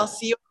 Yeah. I'll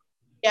see you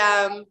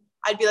at 8 p.m.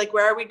 I'd be like,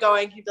 where are we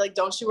going? He'd be like,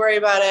 don't you worry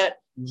about it.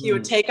 He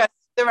would take us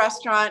to the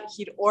restaurant.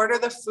 He'd order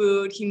the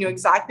food. He knew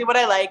exactly what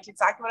I liked,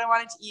 exactly what I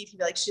wanted to eat. He'd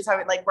be like, she's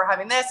having, like, we're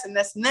having this and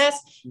this and this.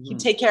 He'd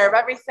take care of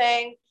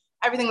everything.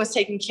 Everything was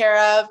taken care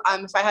of.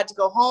 If I had to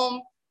go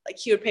home, like,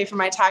 he would pay for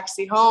my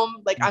taxi home.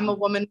 Like, I'm a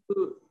woman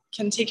who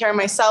can take care of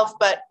myself,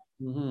 but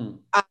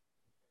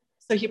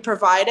so he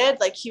provided,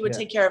 like, he would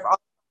take care of all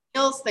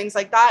meals, things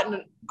like that.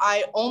 And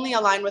I only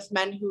align with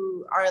men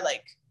who are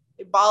like,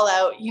 they ball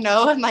out, you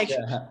know, and like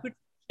who take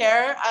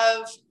care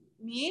of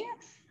me.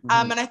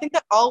 And I think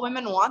that all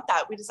women want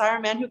that. We desire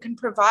a man who can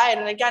provide.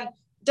 And again,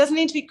 it doesn't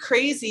need to be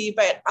crazy,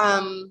 but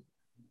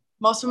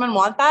most women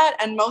want that,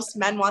 and most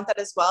men want that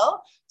as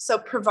well. So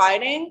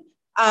providing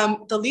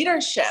the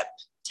leadership,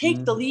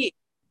 take the lead,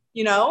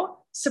 you know,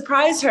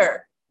 surprise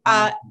her,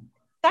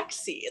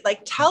 sexy,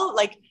 like tell,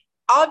 like,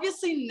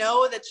 obviously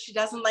know that she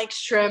doesn't like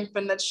shrimp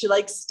and that she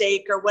likes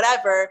steak or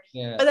whatever.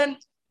 Yeah. But then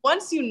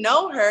once you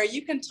know her,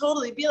 you can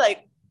totally be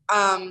like,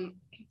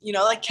 you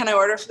know, like, can I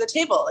order for the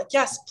table? Like,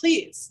 yes,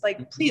 please.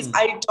 Like, please,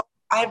 I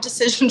have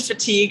decision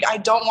fatigue. I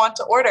don't want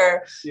to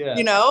order,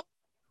 you know?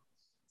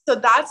 So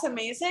that's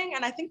amazing.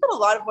 And I think that a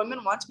lot of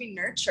women want to be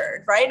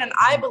nurtured, right? And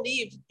I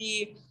believe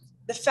the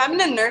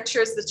feminine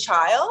nurtures the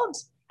child.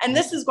 And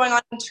this is going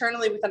on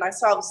internally within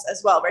ourselves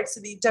as well, right?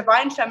 So the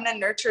divine feminine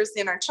nurtures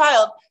the inner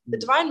child. The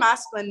divine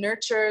masculine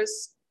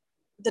nurtures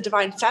the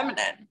divine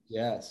feminine.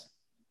 Yes.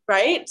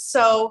 Right?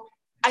 So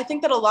I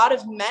think that a lot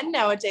of men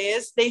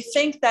nowadays, they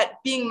think that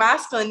being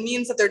masculine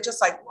means that they're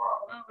just like,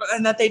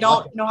 and that they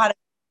don't know how to,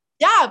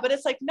 but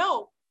it's like,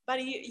 no,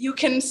 buddy, you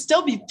can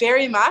still be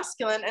very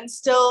masculine and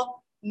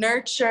still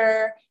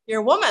nurture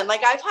your woman.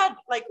 Like, I've had,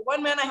 like,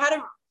 one man, I had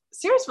a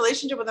serious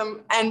relationship with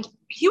him, and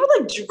he would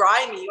like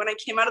dry me when I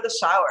came out of the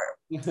shower.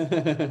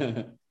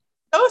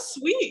 So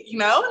sweet, you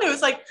know? And it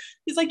was like,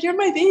 he's like, you're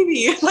my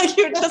baby. Like,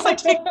 you're just like,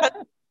 take that.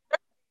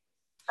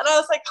 And I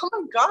was like, oh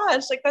my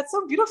gosh, like, that's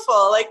so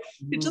beautiful. Like,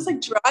 you just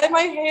like dry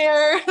my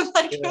hair.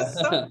 Like, it was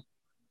so,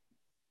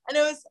 and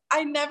it was,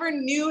 I never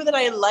knew that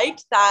I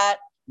liked that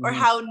or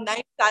how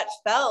nice that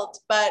felt.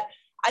 But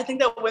I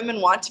think that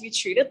women want to be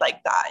treated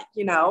like that,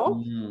 you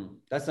know?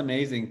 That's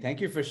amazing.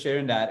 Thank you for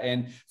sharing that.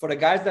 And for the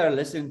guys that are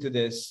listening to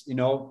this, you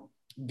know,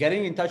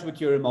 getting in touch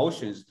with your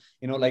emotions,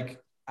 you know, like,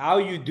 how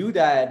you do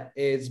that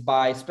is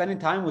by spending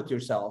time with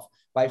yourself,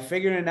 by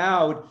figuring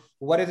out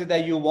what is it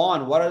that you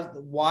want?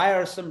 Why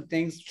are some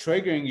things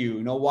triggering you?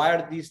 You know, why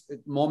are these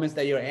moments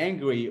that you're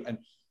angry and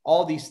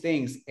all these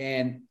things?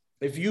 And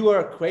if you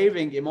are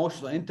craving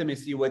emotional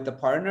intimacy with the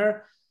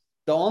partner,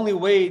 the only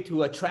way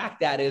to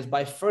attract that is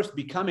by first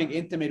becoming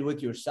intimate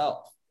with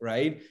yourself,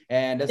 right?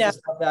 And that's the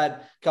stuff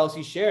that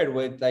Kelsey shared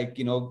with, like,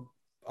 you know,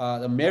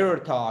 the mirror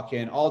talk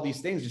and all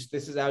these things. Just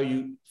this is how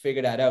you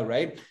figure that out,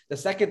 right? The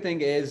second thing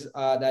is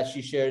that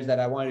she shares, that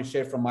I wanted to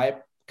share from my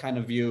kind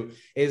of view,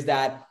 is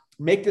that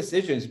make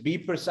decisions, be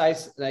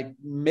precise, like,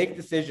 make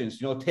decisions,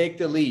 you know, take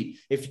the lead.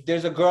 If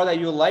there's a girl that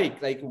you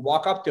like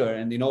walk up to her,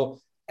 and, you know,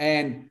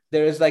 and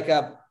there is like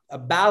a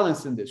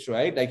balance in this,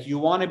 right? Like, you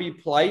want to be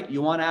polite,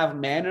 you want to have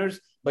manners,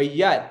 but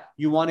yet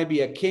you want to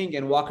be a king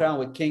and walk around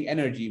with king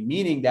energy,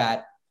 meaning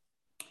that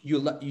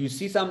you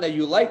see something that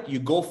you like, you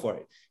go for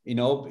it. You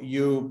know,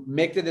 you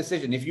make the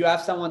decision. If you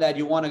have someone that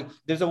you want to,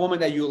 there's a woman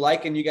that you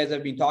like and you guys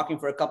have been talking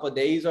for a couple of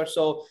days or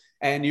so,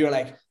 and you're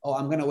like, oh,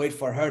 I'm going to wait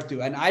for her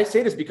to. And I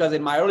say this because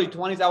in my early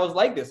 20s, I was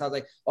like this. I was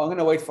like, oh, I'm going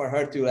to wait for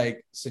her to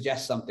like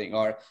suggest something,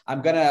 or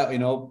I'm going to, you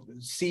know,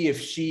 see if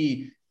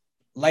she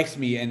likes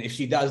me. And if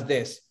she does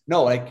this,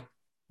 no, like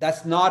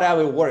that's not how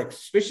it works,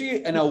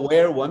 especially an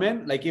aware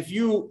woman. Like if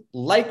you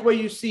like what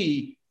you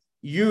see,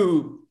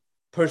 you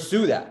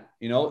pursue that,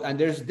 you know, and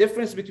there's a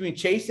difference between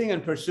chasing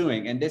and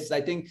pursuing. And this,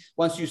 I think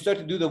once you start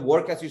to do the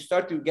work, as you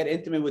start to get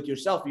intimate with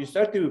yourself, you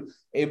start to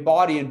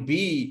embody and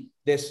be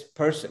this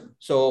person.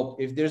 So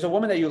if there's a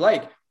woman that you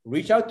like,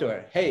 reach out to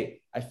her.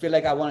 Hey, I feel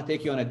like I want to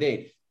take you on a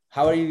date.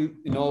 How are you,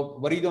 you know,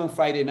 what are you doing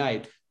Friday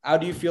night? How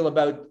do you feel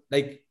about,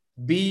 like,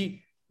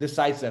 be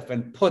decisive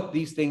and put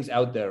these things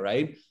out there,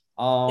 right?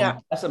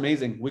 That's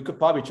amazing. We could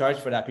probably charge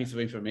for that piece of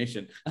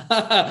information.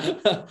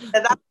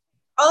 That's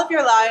all of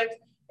your life.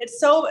 It's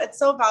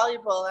so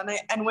valuable.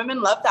 And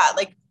women love that.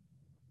 Like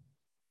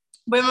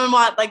women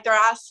want like their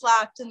ass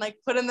slapped and like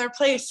put in their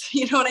place.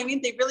 You know what I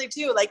mean? They really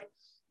do. Like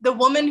the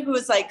woman who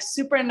is like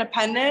super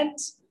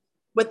independent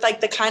with like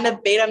the kind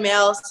of beta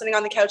male sitting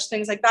on the couch,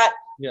 things like that.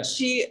 Yeah.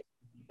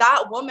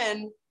 That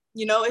woman,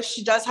 you know, if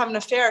she does have an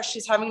affair,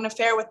 she's having an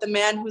affair with the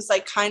man who's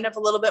like kind of a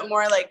little bit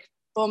more like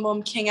boom,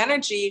 boom, king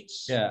energy.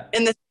 Yeah.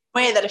 In the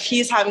way that if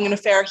he's having an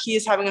affair,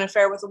 he's having an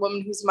affair with a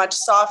woman who's much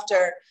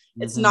softer.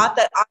 It's not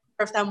that either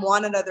of them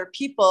wanted other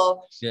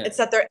people. Yeah. It's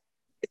that they're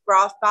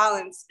off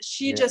balance.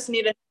 She just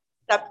needed to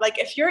step. Like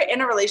if you're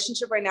in a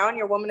relationship right now and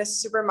your woman is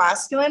super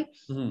masculine,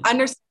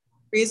 understand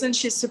the reason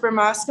she's super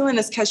masculine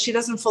is because she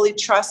doesn't fully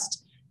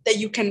trust that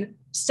you can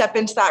step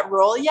into that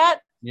role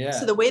yet. Yeah.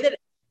 So the way that it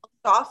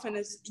often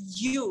is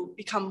you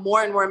become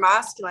more and more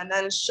masculine,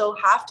 then she'll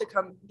have to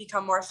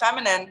become more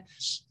feminine,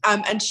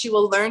 and she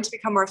will learn to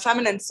become more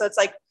feminine. So it's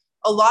like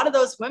a lot of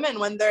those women,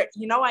 when they're,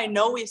 you know, I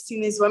know we've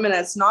seen these women,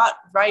 it's not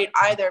right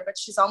either, but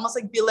she's almost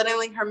like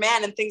belittling her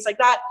man and things like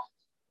that.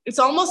 It's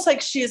almost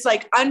like she's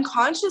like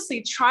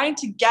unconsciously trying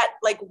to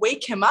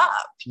wake him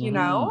up, you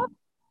know?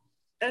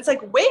 And it's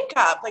like, wake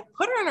up, like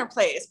put her in her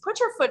place,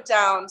 put your foot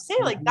down, say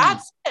like,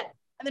 that's it.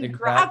 And then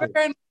grab her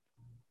and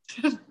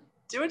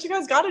do what you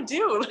guys got to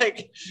do.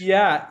 Like,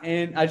 yeah.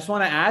 And I just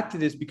want to add to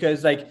this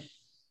because like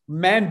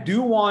men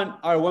do want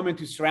our women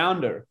to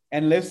surround her.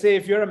 And let's say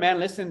if you're a man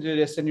listening to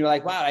this and you're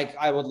like, wow, like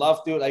I would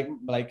love to like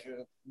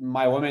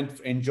my woman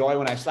enjoy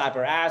when I slap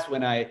her ass,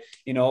 when I,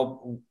 you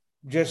know,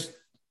 just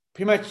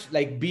pretty much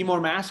like be more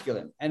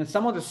masculine. And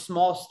some of the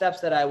small steps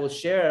that I will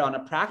share on a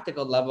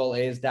practical level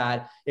is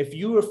that if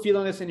you are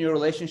feeling this in your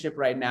relationship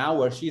right now,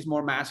 where she's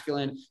more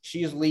masculine,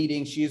 she's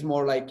leading, she's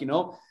more like, you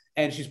know,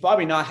 and she's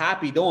probably not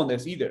happy doing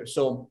this either.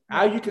 So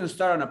how you can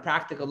start on a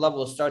practical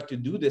level, start to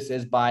do this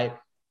is by,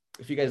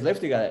 if you guys live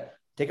together,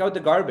 take out the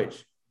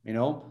garbage, you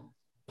know,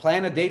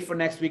 plan a date for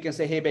next week and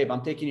say, hey babe,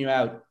 I'm taking you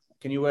out.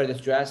 Can you wear this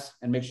dress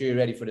and make sure you're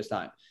ready for this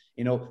time?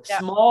 You know,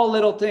 small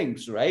little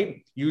things,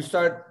 right? You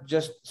start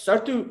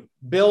to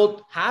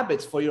build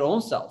habits for your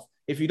own self.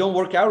 If you don't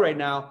work out right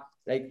now,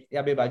 like,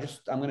 yeah, babe, I'm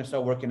going to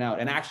start working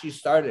out and actually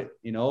start it,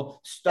 you know,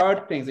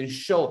 start things and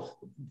show,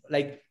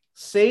 like,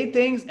 say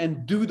things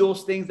and do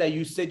those things that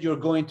you said you're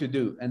going to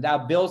do. And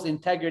that builds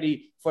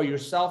integrity for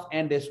yourself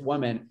and this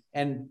woman.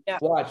 And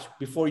watch,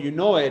 before you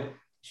know it,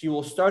 she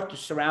will start to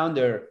surround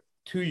her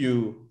to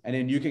you, and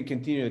then you can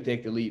continue to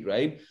take the lead,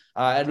 right?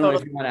 I don't know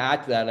if you want to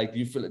add to that. Like, do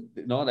you feel,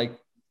 you know, like,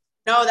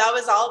 no, that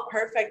was all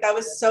perfect. That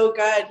was so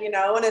good, you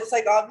know? And it's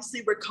like,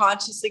 obviously we're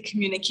consciously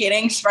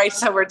communicating, right?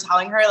 So we're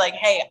telling her like,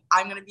 hey,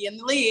 I'm going to be in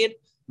the lead.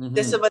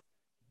 This is what's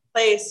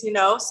place, you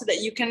know, so that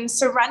you can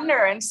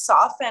surrender and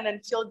soften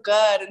and feel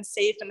good and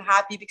safe and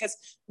happy, because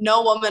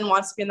no woman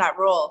wants to be in that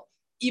role.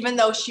 Even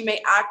though she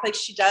may act like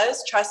she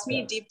does, trust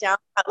me, deep down,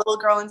 that little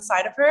girl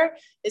inside of her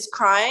is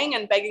crying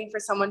and begging for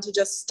someone to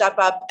just step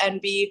up and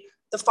be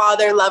the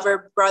father,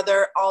 lover,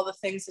 brother, all the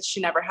things that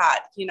she never had,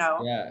 you know?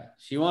 Yeah.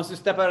 She wants to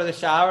step out of the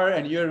shower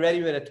and you're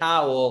ready with a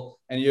towel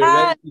and you're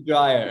ready to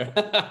dry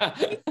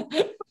her.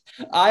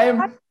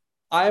 I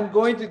am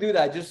going to do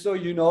that, just so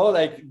you know,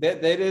 like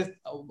that is,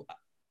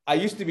 I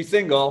used to be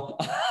single,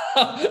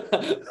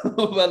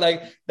 but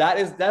like that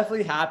is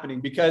definitely happening,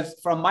 because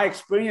from my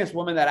experience,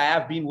 women that I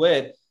have been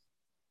with,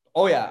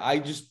 oh yeah,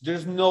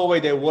 there's no way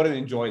they wouldn't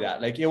enjoy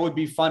that. Like, it would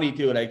be funny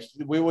too. Like,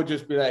 we would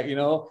just be like, you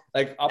know,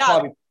 like I'll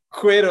probably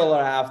cradle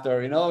her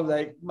after, you know,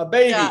 like my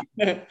baby,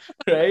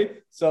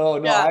 right? So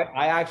no,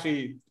 I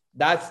actually,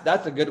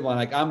 that's a good one.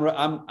 Like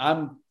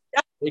I'm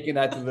taking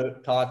that to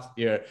the thoughts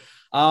here.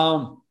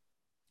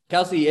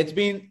 Kelsey, it's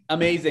been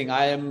amazing.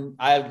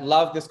 I've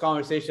loved this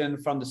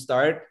conversation from the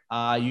start.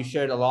 You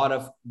shared a lot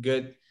of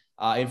good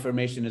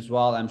information as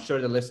well. I'm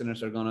sure the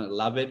listeners are going to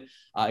love it.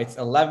 It's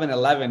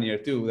 11:11 here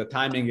too. The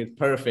timing is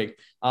perfect.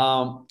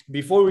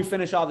 Before we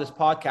finish off this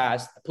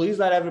podcast, please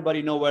let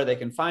everybody know where they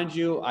can find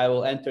you. I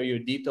will enter your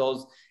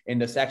details in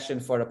the section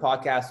for the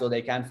podcast so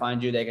they can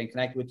find you, they can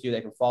connect with you, they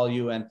can follow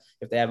you. And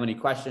if they have any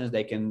questions,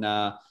 they can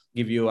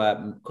give you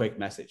a quick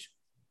message.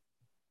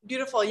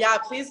 Beautiful. Yeah,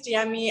 please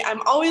DM me.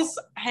 I'm always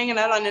hanging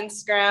out on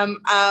Instagram.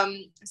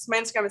 So my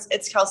Instagram is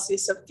It's Kelsey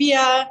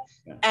Sophia,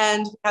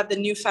 and we have the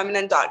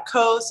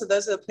newfeminine.co. So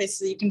those are the places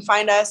that you can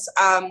find us.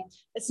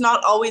 It's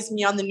not always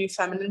me on the New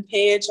Feminine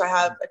page. I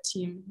have a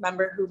team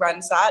member who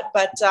runs that.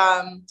 But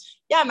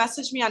yeah,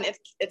 message me on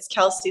It's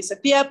Kelsey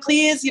Sophia.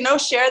 Please,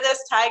 share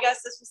this, tag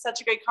us. This was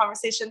such a great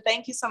conversation.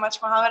 Thank you so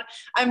much, Mohammed.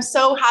 I'm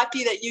so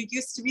happy that you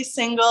used to be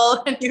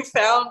single and you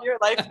found your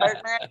life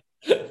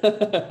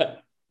partner.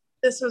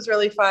 This was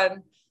really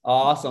fun.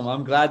 Awesome.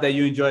 I'm glad that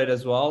you enjoyed it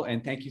as well.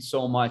 And thank you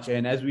so much.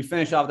 And as we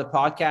finish off the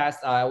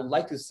podcast, I would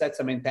like to set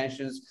some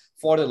intentions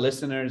for the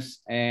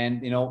listeners.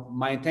 And,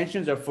 my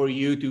intentions are for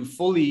you to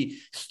fully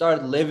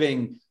start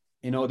living,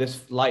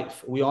 this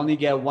life. We only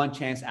get one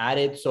chance at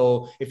it.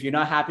 So if you're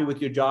not happy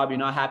with your job, you're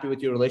not happy with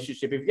your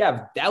relationship, if you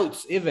have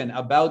doubts even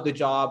about the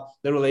job,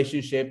 the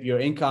relationship, your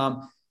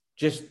income,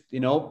 just,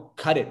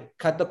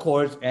 cut the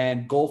cords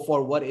and go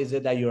for what is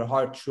it that your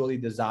heart truly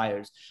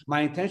desires.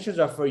 My intentions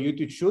are for you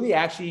to truly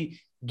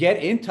actually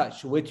get in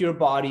touch with your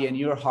body and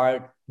your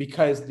heart,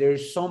 because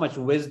there's so much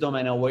wisdom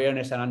and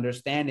awareness and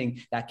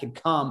understanding that can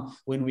come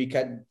when we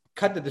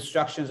cut the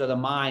distractions of the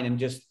mind and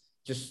just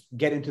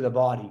get into the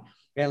body.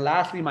 And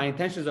lastly, my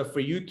intentions are for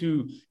you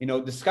to,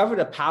 discover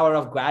the power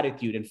of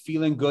gratitude and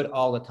feeling good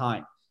all the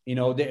time.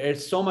 There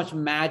is so much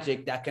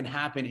magic that can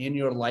happen in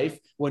your life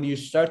when you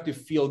start to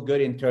feel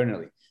good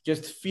internally.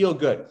 Just feel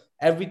good.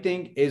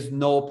 Everything is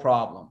no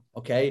problem.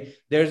 Okay.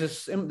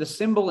 There's the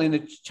symbol in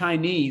the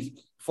Chinese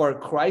for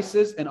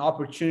crisis and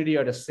opportunity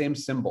are the same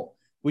symbol,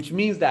 which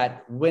means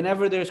that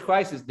whenever there's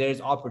crisis,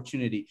 there's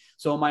opportunity.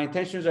 So my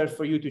intentions are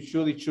for you to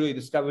truly, truly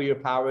discover your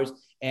powers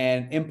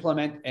and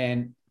implement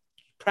and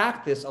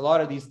practice a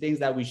lot of these things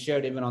that we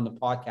shared even on the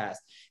podcast.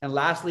 And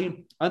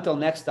lastly, until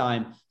next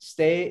time,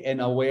 stay an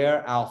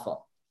aware alpha.